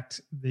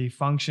impact the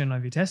function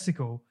of your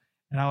testicle.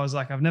 And I was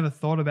like, I've never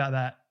thought about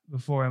that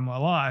before in my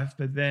life,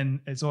 but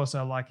then it's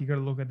also like you got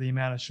to look at the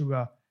amount of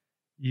sugar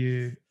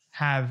you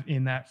have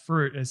in that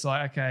fruit. It's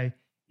like, okay,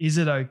 is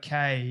it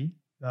okay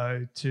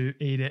though to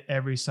eat it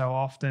every so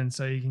often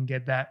so you can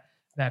get that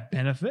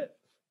benefit?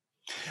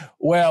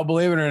 Well,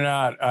 believe it or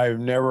not, I've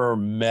never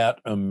met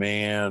a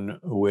man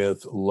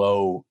with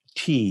low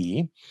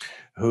T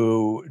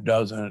who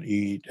doesn't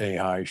eat a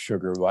high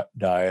sugar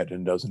diet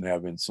and doesn't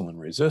have insulin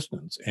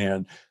resistance.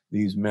 And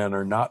these men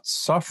are not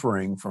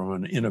suffering from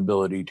an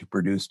inability to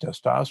produce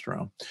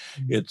testosterone.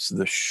 It's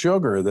the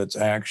sugar that's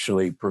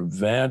actually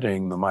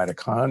preventing the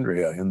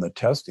mitochondria in the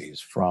testes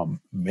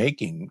from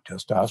making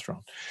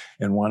testosterone.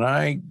 And when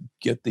I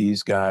get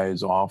these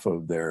guys off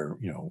of their,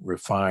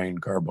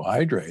 refined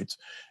carbohydrates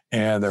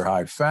and their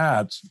high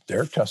fats,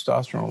 their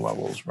testosterone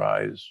levels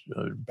rise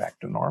back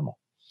to normal.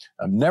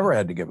 I've never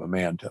had to give a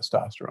man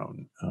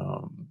testosterone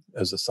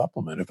as a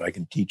supplement if I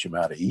can teach him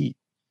how to eat.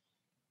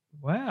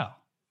 Wow.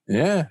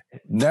 Yeah.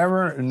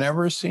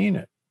 Never seen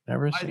it. I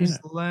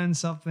just learned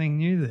something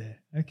new there.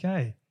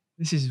 Okay.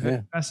 This is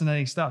very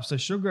fascinating stuff. So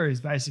sugar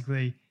is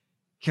basically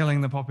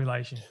killing the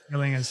population,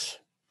 killing us.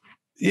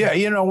 Yeah.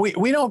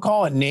 We don't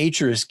call it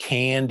nature's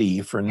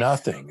candy for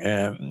nothing.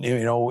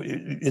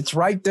 It's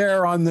right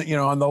there on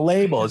the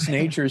label. It's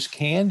nature's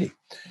candy.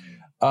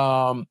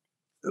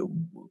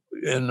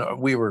 And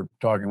we were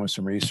talking with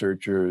some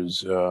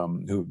researchers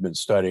who've been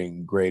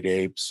studying great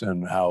apes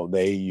and how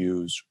they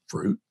use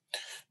fruit.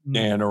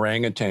 And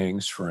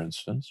orangutans, for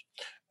instance,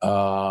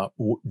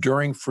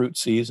 during fruit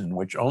season,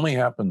 which only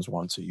happens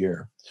once a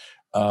year,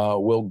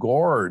 will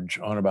gorge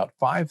on about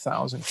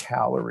 5,000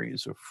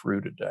 calories of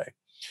fruit a day.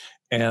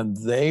 And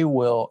they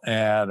will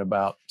add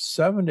about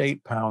 7 to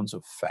 8 pounds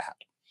of fat.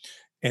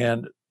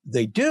 And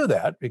they do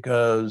that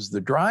because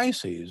the dry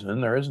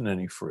season, there isn't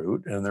any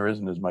fruit and there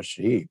isn't as much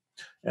to eat,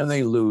 and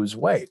they lose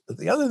weight. But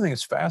the other thing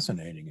that's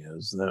fascinating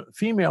is the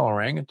female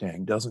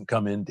orangutan doesn't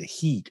come into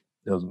heat,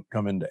 doesn't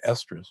come into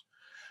estrus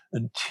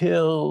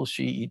until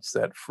she eats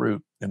that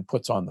fruit and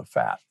puts on the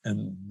fat.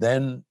 And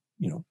then,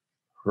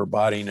 her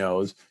body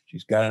knows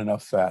she's got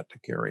enough fat to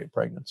carry a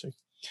pregnancy.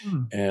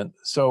 And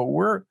so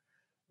we're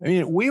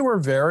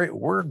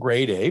a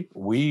great ape.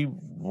 We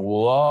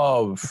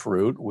love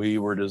fruit. We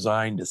were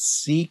designed to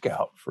seek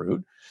out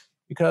fruit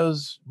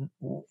because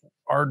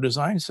our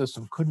design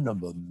system couldn't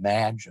have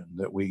imagined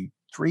that we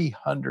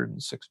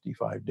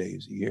 365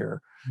 days a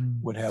year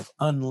would have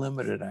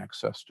unlimited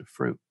access to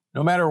fruit,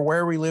 no matter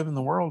where we live in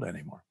the world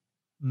anymore.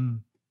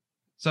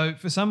 So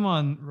for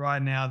someone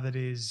right now that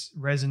is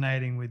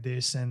resonating with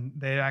this and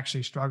they're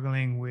actually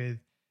struggling with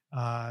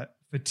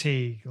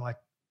fatigue, like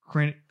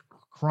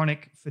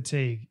chronic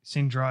fatigue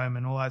syndrome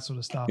and all that sort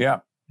of stuff,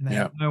 and they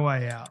have no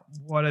way out,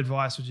 what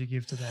advice would you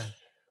give to them?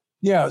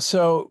 Yeah,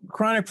 so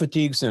chronic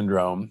fatigue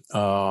syndrome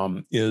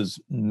is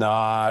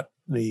not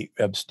the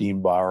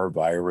Epstein-Barr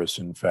virus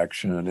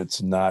infection.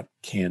 It's not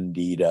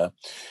candida.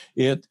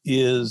 It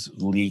is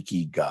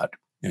leaky gut.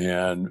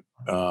 And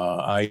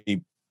I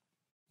am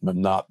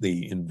not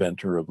the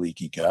inventor of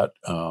leaky gut.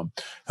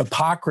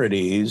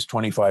 Hippocrates,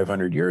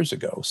 2,500 years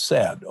ago,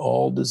 said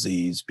all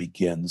disease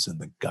begins in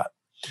the gut.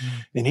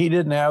 And he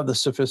didn't have the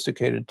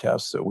sophisticated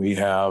tests that we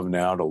have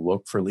now to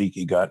look for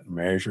leaky gut and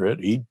measure it.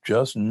 He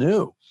just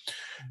knew.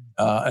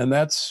 And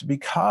that's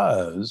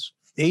because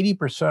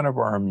 80% of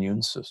our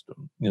immune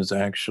system is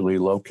actually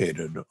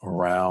located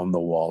around the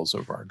walls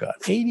of our gut.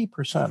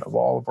 80% of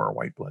all of our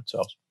white blood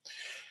cells.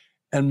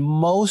 And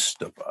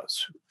most of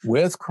us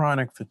with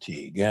chronic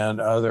fatigue and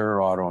other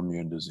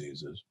autoimmune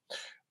diseases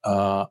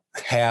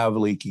have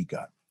leaky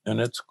gut. And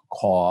it's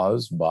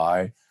caused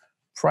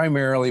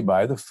primarily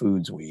by the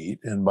foods we eat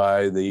and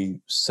by the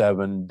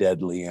 7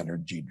 deadly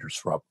energy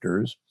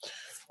disruptors,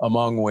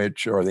 among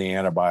which are the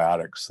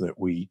antibiotics that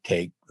we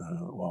take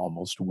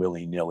almost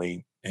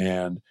willy-nilly,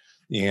 and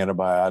the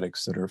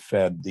antibiotics that are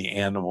fed the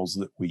animals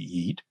that we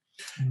eat.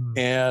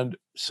 And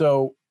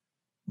so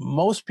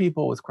most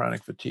people with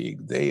chronic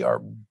fatigue, they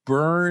are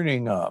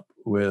burning up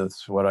with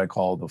what I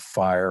call the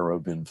fire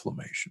of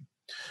inflammation.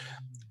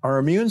 Our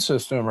immune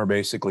system are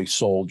basically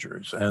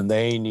soldiers, and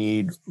they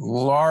need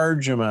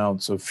large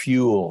amounts of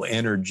fuel,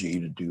 energy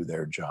to do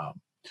their job.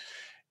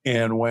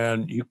 And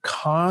when you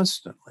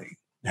constantly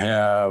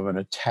have an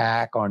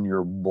attack on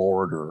your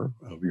border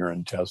of your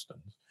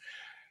intestines,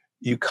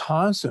 you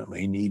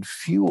constantly need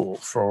fuel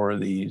for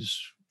these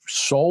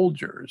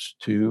soldiers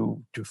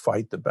to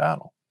fight the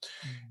battle.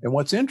 And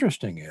what's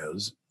interesting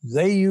is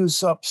they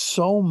use up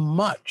so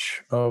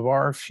much of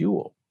our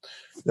fuel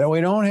that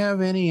we don't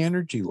have any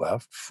energy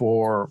left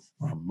for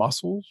our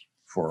muscles,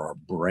 for our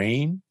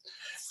brain.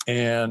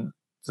 And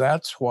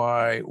that's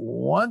why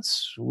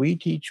once we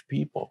teach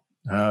people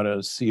how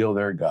to seal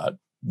their gut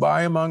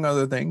by, among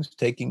other things,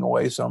 taking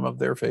away some of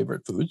their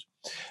favorite foods,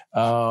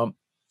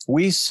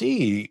 we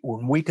see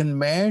when we can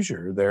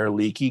measure their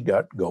leaky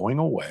gut going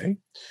away,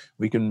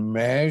 we can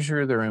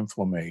measure their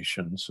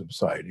inflammation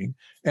subsiding,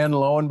 and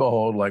lo and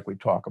behold, like we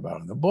talk about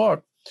in the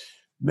book,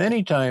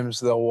 many times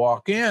they'll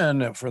walk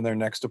in for their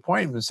next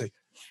appointment and say,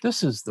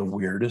 this is the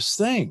weirdest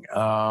thing.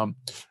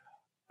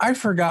 I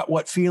forgot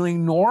what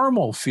feeling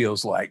normal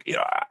feels like.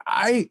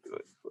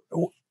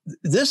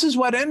 This is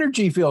what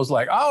energy feels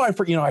like. Oh, I've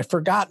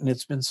forgotten.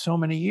 It's been so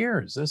many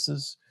years. This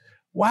is,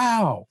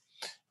 wow.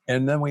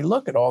 And then we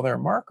look at all their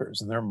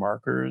markers, and their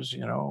markers,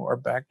 are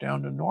back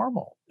down to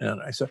normal.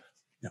 And I said,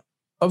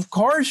 of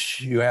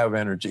course you have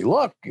energy.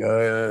 Look,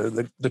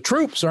 the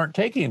troops aren't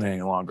taking it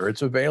any longer.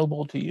 It's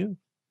available to you.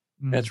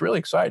 And it's really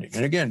exciting.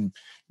 And again,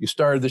 you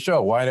started the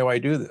show. Why do I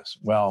do this?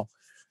 Well,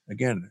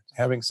 again,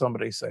 having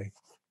somebody say,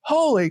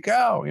 holy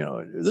cow,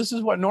 this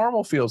is what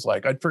normal feels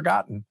like. I'd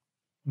forgotten.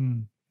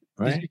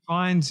 Right? Did you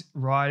find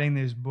writing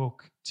this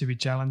book to be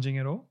challenging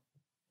at all?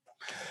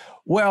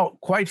 Well,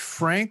 quite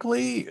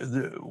frankly,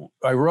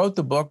 I wrote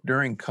the book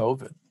during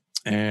COVID,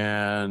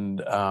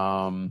 and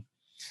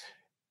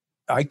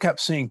I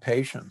kept seeing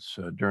patients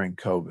during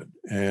COVID,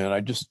 and I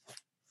just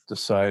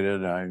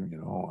decided I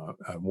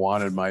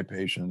wanted my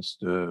patients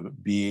to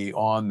be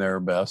on their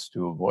best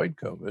to avoid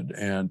COVID.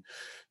 And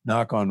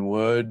knock on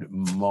wood,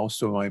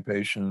 most of my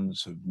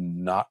patients have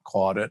not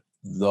caught it.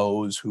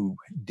 Those who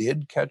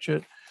did catch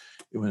it,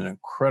 it was an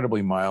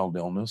incredibly mild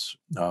illness.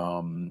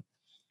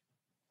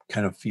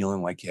 Kind of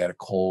feeling like you had a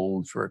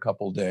cold for a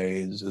couple of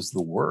days is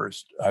the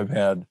worst. I've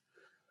had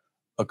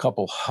a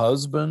couple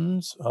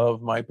husbands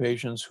of my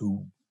patients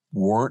who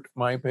weren't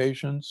my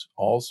patients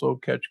also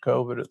catch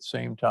COVID at the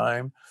same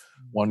time.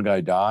 One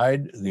guy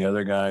died. The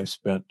other guy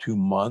spent 2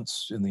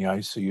 months in the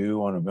ICU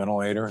on a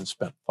ventilator and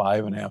spent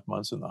 5.5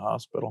 months in the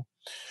hospital.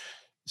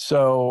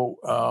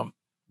 So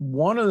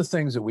one of the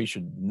things that we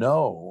should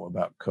know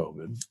about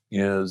COVID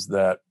is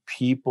that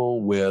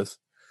people with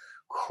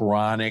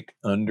chronic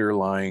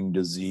underlying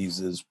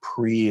diseases,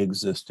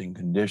 pre-existing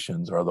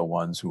conditions are the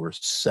ones who are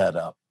set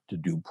up to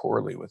do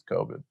poorly with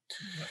COVID.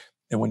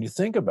 And when you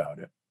think about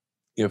it,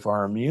 if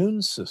our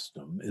immune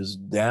system is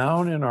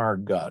down in our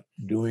gut,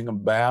 doing a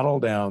battle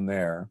down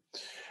there,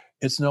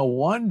 it's no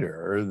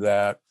wonder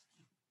that,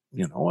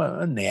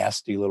 a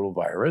nasty little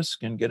virus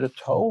can get a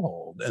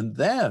toehold. And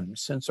then,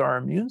 since our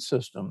immune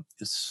system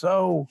is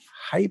so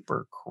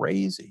hyper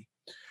crazy,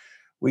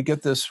 we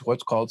get this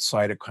what's called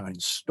cytokine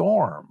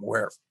storm,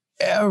 where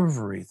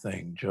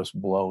everything just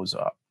blows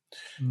up.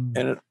 And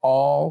it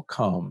all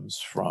comes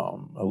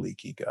from a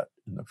leaky gut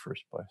in the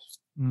first place.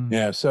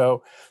 Yeah.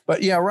 So,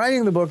 but yeah,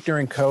 writing the book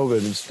during COVID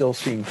and still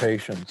seeing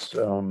patients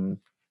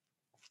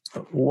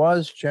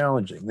was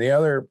challenging. The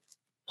other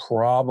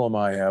problem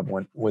I have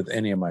with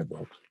any of my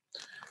books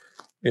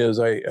is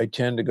I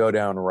tend to go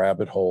down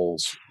rabbit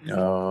holes.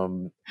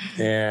 And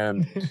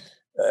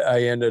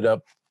I ended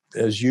up,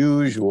 as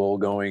usual,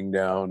 going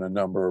down a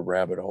number of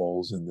rabbit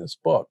holes in this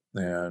book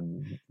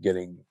and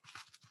getting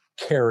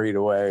carried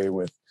away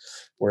with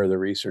where the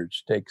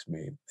research takes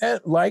me, and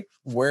like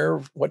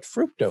what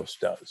fructose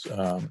does.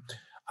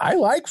 I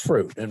like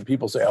fruit, and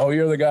people say, "Oh,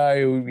 you're the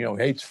guy who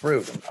hates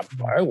fruit."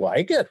 I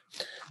like it,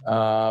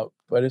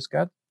 but it's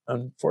got,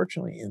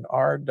 unfortunately, in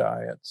our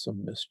diet,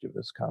 some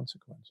mischievous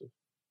consequences.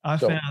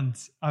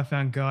 I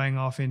found going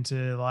off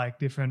into like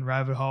different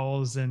rabbit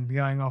holes and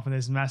going off on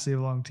this massive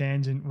long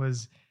tangent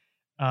was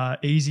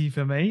easy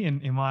for me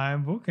in my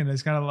own book. And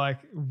it's kind of like,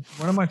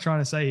 what am I trying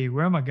to say here?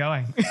 Where am I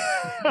going?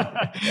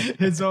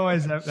 It's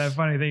always that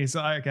funny thing. It's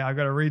like, okay, I've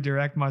got to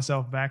redirect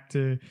myself back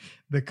to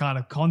the kind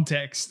of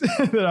context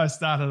that I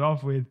started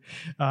off with.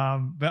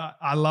 But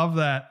I love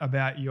that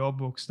about your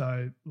books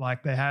though.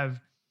 Like they have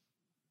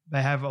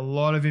a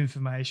lot of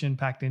information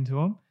packed into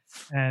them,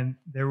 and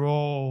they're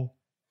all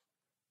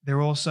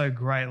so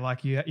great.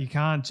 Like you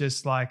can't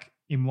just like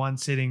in one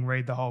sitting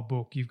read the whole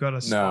book. You've got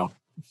to stop.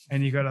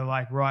 And you got to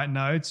like write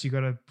notes. You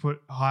got to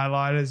put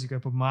highlighters. You got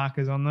to put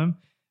markers on them.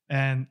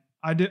 And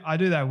I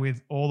do that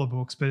with all the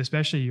books, but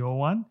especially your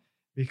one,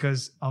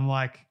 because I'm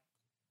like,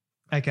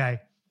 okay,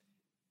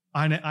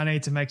 I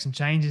need to make some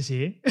changes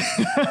here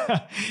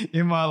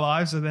in my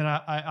life. So then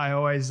I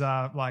always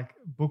like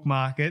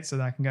bookmark it so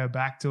that I can go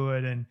back to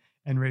it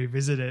and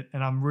revisit it.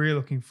 And I'm really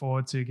looking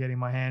forward to getting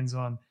my hands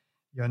on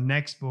your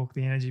next book,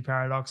 The Energy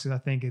Paradox, because I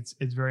think it's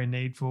very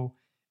needful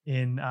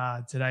in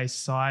today's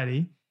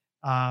society.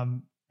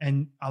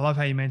 And I love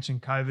how you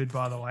mentioned COVID,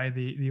 by the way,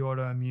 the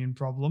autoimmune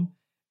problem.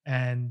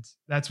 And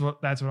that's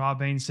what I've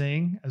been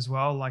seeing as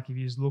well. Like if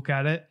you just look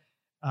at it,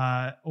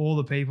 all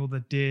the people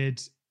that did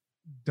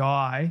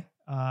die,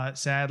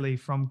 sadly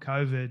from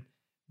COVID,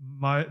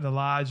 the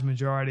large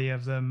majority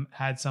of them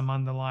had some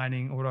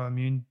underlying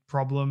autoimmune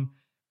problem,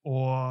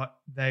 or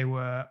they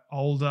were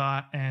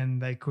older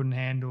and they couldn't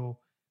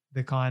handle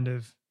the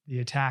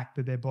attack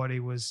that their body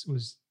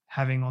was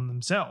having on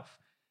themselves.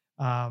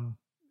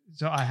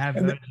 So I have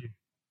heard you.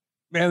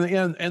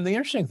 And the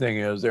interesting thing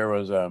is there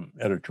was an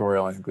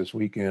editorial, I think, this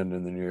weekend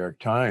in the New York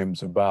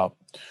Times about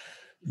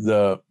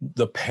the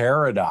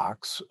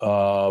paradox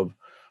of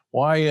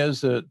why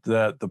is it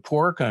that the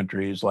poor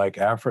countries like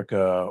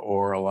Africa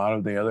or a lot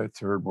of the other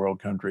third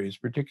world countries,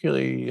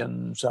 particularly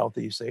in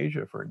Southeast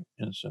Asia, for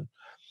instance,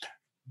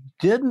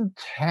 didn't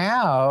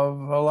have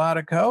a lot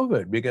of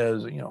COVID,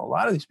 because a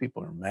lot of these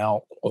people are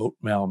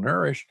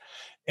malnourished,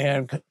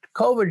 and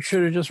COVID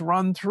should have just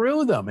run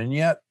through them, and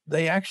yet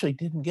they actually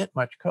didn't get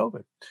much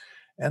COVID.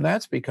 And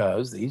that's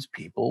because these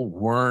people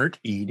weren't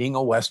eating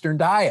a Western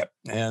diet,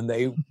 and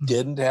they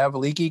didn't have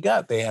leaky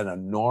gut. They had a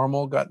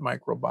normal gut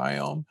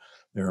microbiome.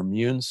 Their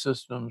immune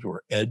systems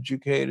were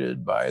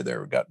educated by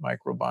their gut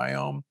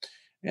microbiome.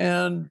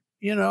 And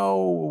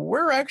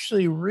we're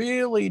actually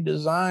really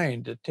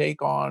designed to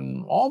take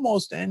on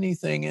almost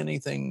anything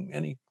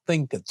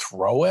could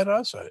throw at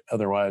us.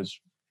 Otherwise,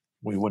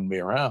 we wouldn't be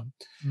around.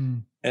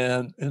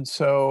 And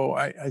so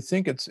I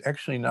think it's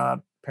actually not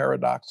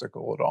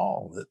paradoxical at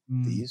all that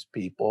these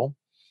people,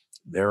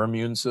 their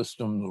immune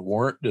systems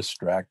weren't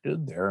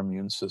distracted. Their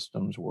immune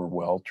systems were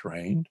well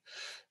trained.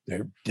 They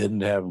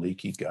didn't have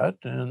leaky gut.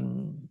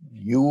 And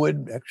you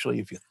would actually,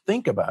 if you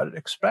think about it,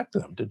 expect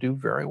them to do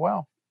very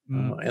well.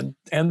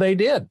 And they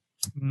did.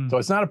 So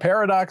it's not a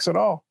paradox at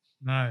all.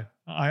 No,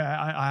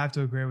 I have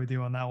to agree with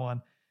you on that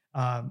one.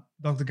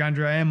 Dr.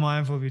 Gundry, I am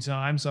mindful of your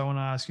time, so I want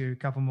to ask you a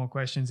couple more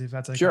questions, if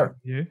that's okay with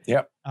you.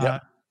 Yep.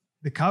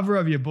 The cover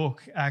of your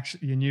book,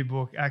 actually, your new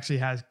book, actually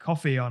has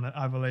coffee on it,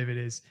 I believe it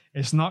is.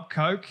 It's not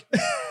Coke,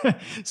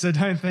 so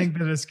don't think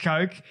that it's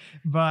Coke,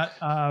 but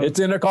it's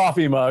in a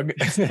coffee mug.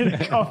 It's in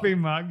a coffee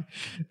mug.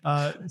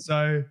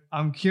 So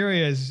I'm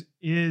curious,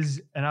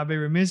 and I'd be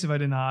remiss if I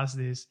didn't ask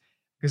this,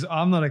 because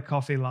I'm not a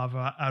coffee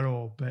lover at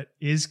all, but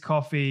is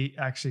coffee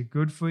actually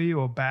good for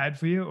you or bad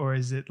for you? Or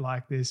is it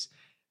like this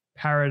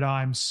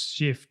paradigm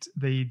shift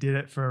that you did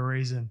it for a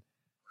reason?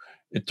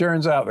 It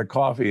turns out that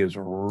coffee is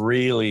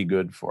really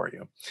good for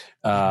you.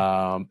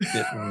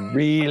 It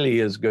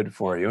really is good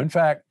for you. In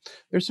fact,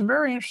 there's some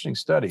very interesting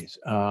studies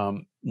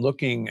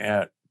looking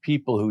at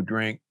people who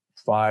drink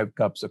 5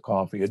 cups of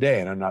coffee a day,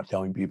 and I'm not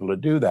telling people to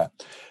do that.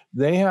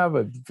 They have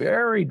a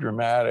very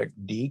dramatic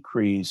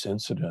decrease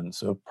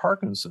incidence of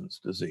Parkinson's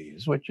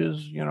disease, which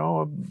is,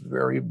 a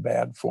very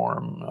bad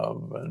form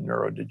of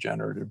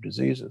neurodegenerative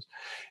diseases.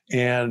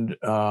 And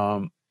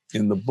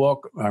in the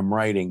book I'm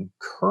writing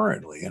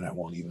currently, and I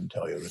won't even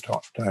tell you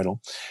the title,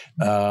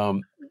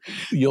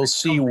 you'll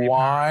see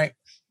why.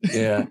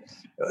 Yeah.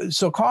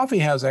 So coffee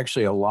has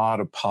actually a lot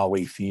of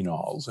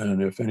polyphenols.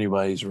 And if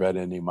anybody's read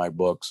any of my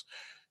books,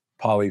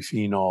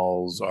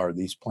 polyphenols are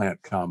these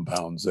plant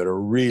compounds that are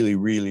really,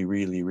 really,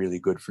 really, really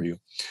good for you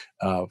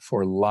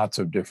for lots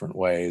of different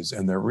ways.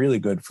 And they're really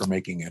good for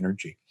making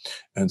energy.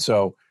 And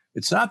so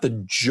it's not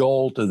the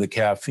jolt of the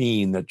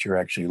caffeine that you're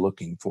actually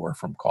looking for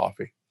from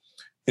coffee.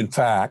 In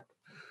fact,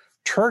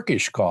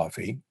 Turkish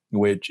coffee,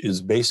 which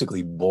is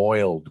basically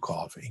boiled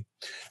coffee,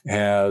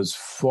 has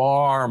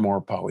far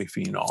more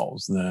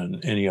polyphenols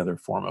than any other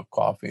form of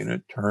coffee. And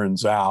it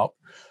turns out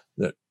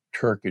that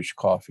Turkish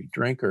coffee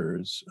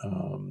drinkers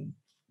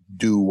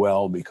do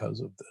well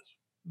because of this.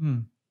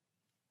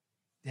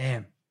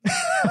 Damn.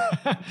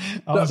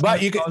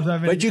 But you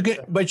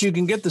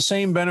can get the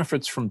same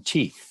benefits from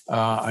tea.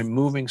 I'm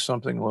moving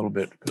something a little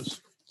bit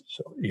because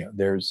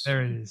there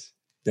it is.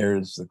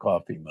 There's the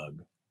coffee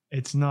mug.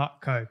 It's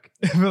not Coke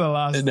for the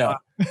last no.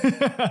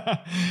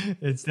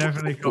 It's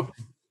definitely coffee.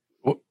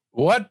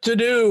 What to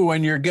do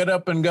when your get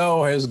up and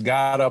go has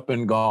got up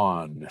and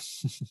gone.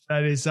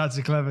 That is such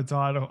a clever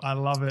title. I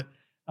love it.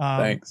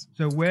 Thanks.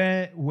 So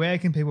where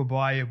can people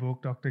buy your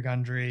book, Dr.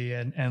 Gundry,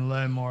 and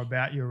learn more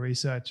about your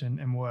research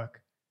and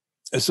work?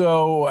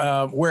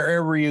 So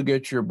wherever you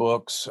get your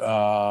books,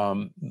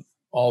 all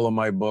of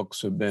my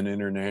books have been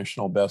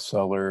international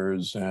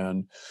bestsellers,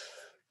 and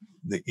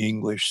the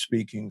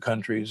English-speaking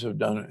countries have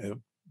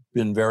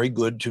been very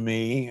good to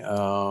me.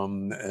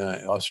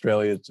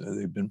 Australia,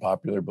 they've been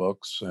popular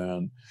books,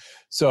 and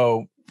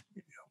so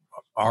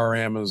our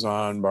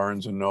Amazon,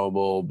 Barnes and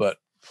Noble, but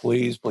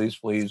please, please,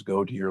 please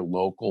go to your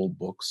local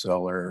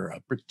bookseller,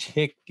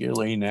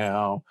 particularly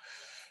now,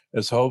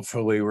 as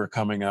hopefully we're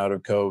coming out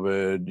of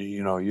COVID.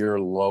 Your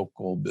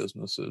local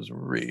businesses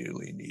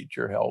really need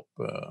your help.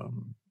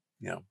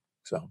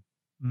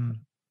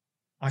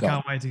 I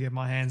can't wait to get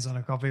my hands on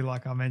a copy,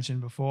 like I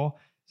mentioned before.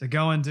 So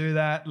go and do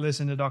that.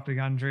 Listen to Dr.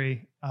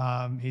 Gundry.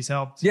 He's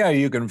helped. Yeah,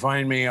 you can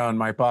find me on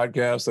my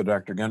podcast, the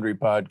Dr. Gundry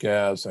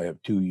podcast. I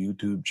have 2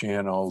 YouTube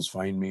channels.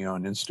 Find me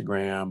on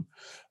Instagram.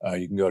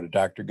 You can go to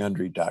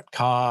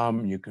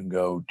drgundry.com. You can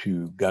go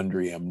to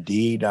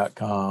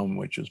gundrymd.com,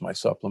 which is my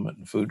supplement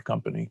and food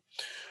company.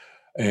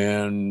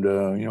 And,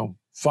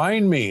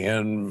 find me.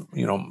 And,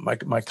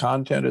 my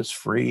content is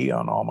free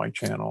on all my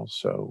channels.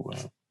 So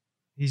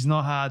he's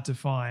not hard to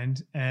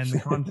find, and the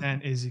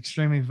content is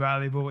extremely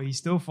valuable. He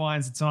still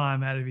finds the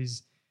time out of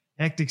his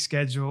hectic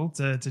schedule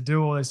to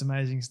do all this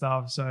amazing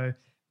stuff. So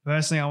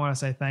personally, I want to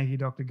say thank you,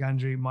 Dr.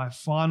 Gundry. My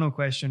final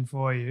question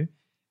for you,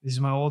 this is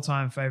my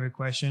all-time favorite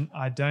question.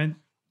 I don't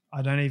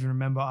even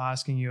remember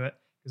asking you it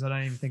because I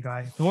don't even think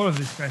I thought of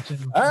this question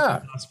when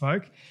I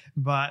spoke.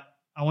 But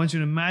I want you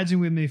to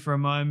imagine with me for a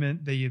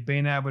moment that you've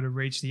been able to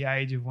reach the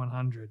age of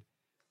 100.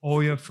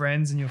 All your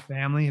friends and your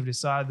family have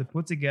decided to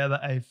put together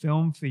a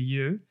film for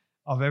you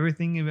of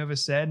everything you've ever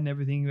said and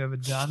everything you've ever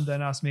done.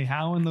 Don't ask me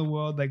how in the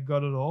world they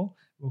got it all.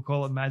 We'll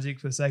call it magic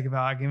for the sake of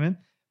argument.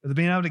 But they've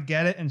been able to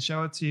get it and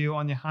show it to you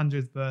on your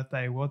 100th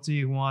birthday. What do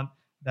you want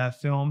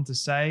that film to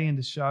say and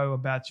to show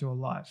about your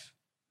life?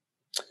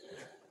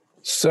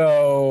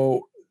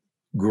 So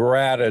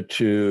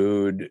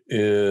gratitude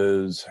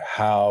is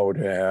how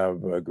to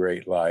have a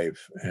great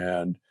life.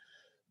 And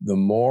the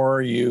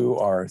more you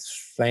are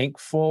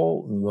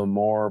thankful, the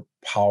more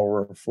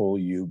powerful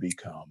you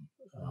become.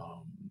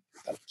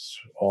 That's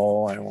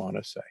all I want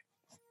to say.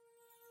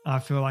 I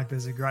feel like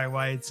there's a great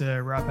way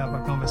to wrap up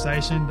our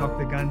conversation.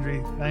 Dr.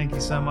 Gundry, thank you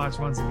so much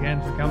once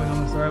again for coming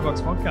on the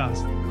Storybox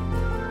podcast.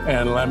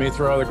 And let me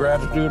throw the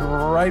gratitude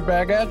right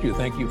back at you.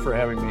 Thank you for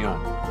having me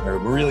on. I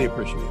really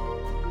appreciate it.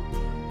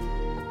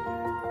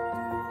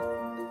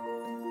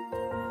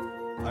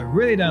 I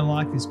really don't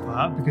like this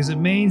part because it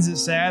means that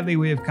sadly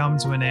we have come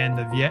to an end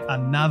of yet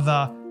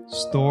another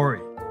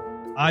story.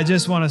 I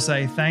just want to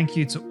say thank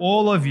you to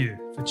all of you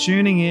for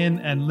tuning in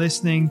and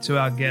listening to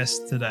our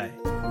guest today.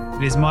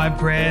 It is my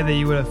prayer that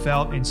you would have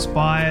felt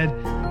inspired,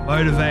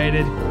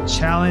 motivated,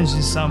 challenged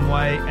in some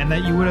way, and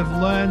that you would have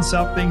learned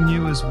something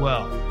new as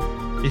well.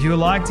 If you would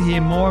like to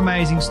hear more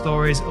amazing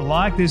stories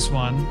like this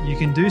one, you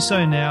can do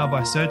so now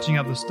by searching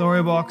up the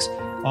Storybox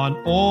on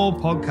all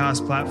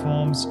podcast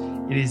platforms.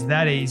 It is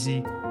that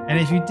easy. And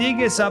if you did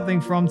get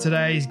something from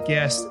today's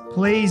guest,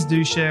 please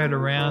do share it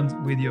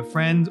around with your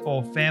friend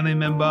or family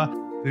member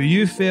who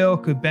you feel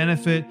could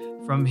benefit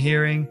from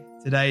hearing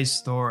today's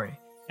story.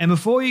 And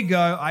before you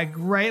go, I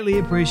greatly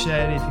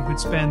appreciate it if you could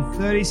spend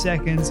 30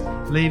 seconds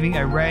leaving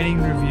a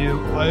rating review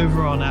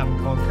over on Apple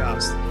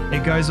Podcasts.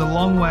 It goes a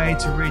long way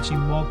to reaching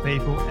more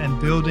people and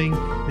building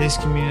this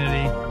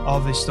community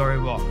of the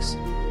Storybox.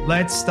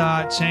 Let's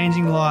start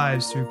changing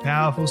lives through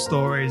powerful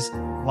stories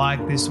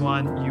like this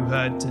one you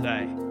heard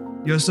today.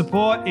 Your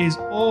support is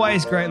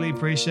always greatly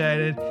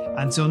appreciated.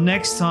 Until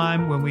next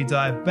time, when we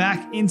dive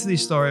back into the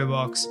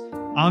Storybox,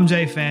 I'm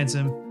Jay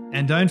Phantom,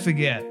 and don't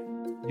forget,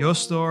 your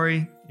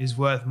story is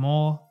worth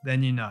more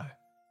than you know.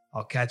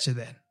 I'll catch you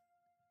then.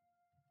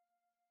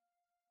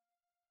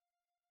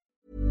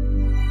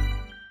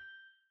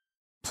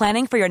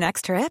 Planning for your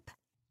next trip?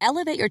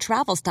 Elevate your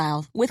travel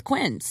style with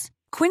Quince.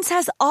 Quince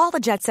has all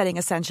the jet-setting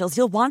essentials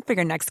you'll want for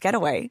your next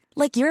getaway,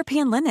 like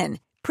European linen,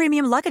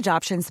 premium luggage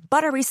options,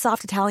 buttery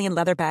soft Italian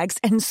leather bags,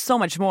 and so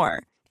much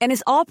more. And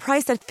is all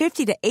priced at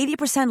 50 to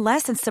 80%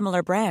 less than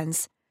similar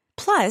brands.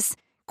 Plus,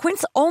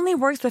 Quince only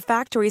works with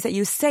factories that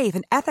use safe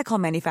and ethical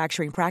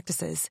manufacturing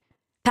practices.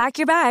 Pack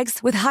your bags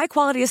with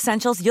high-quality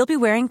essentials you'll be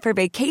wearing for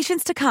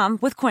vacations to come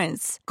with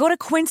Quince. Go to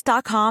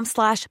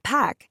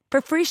quince.com/pack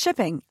for free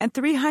shipping and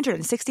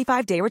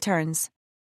 365-day returns.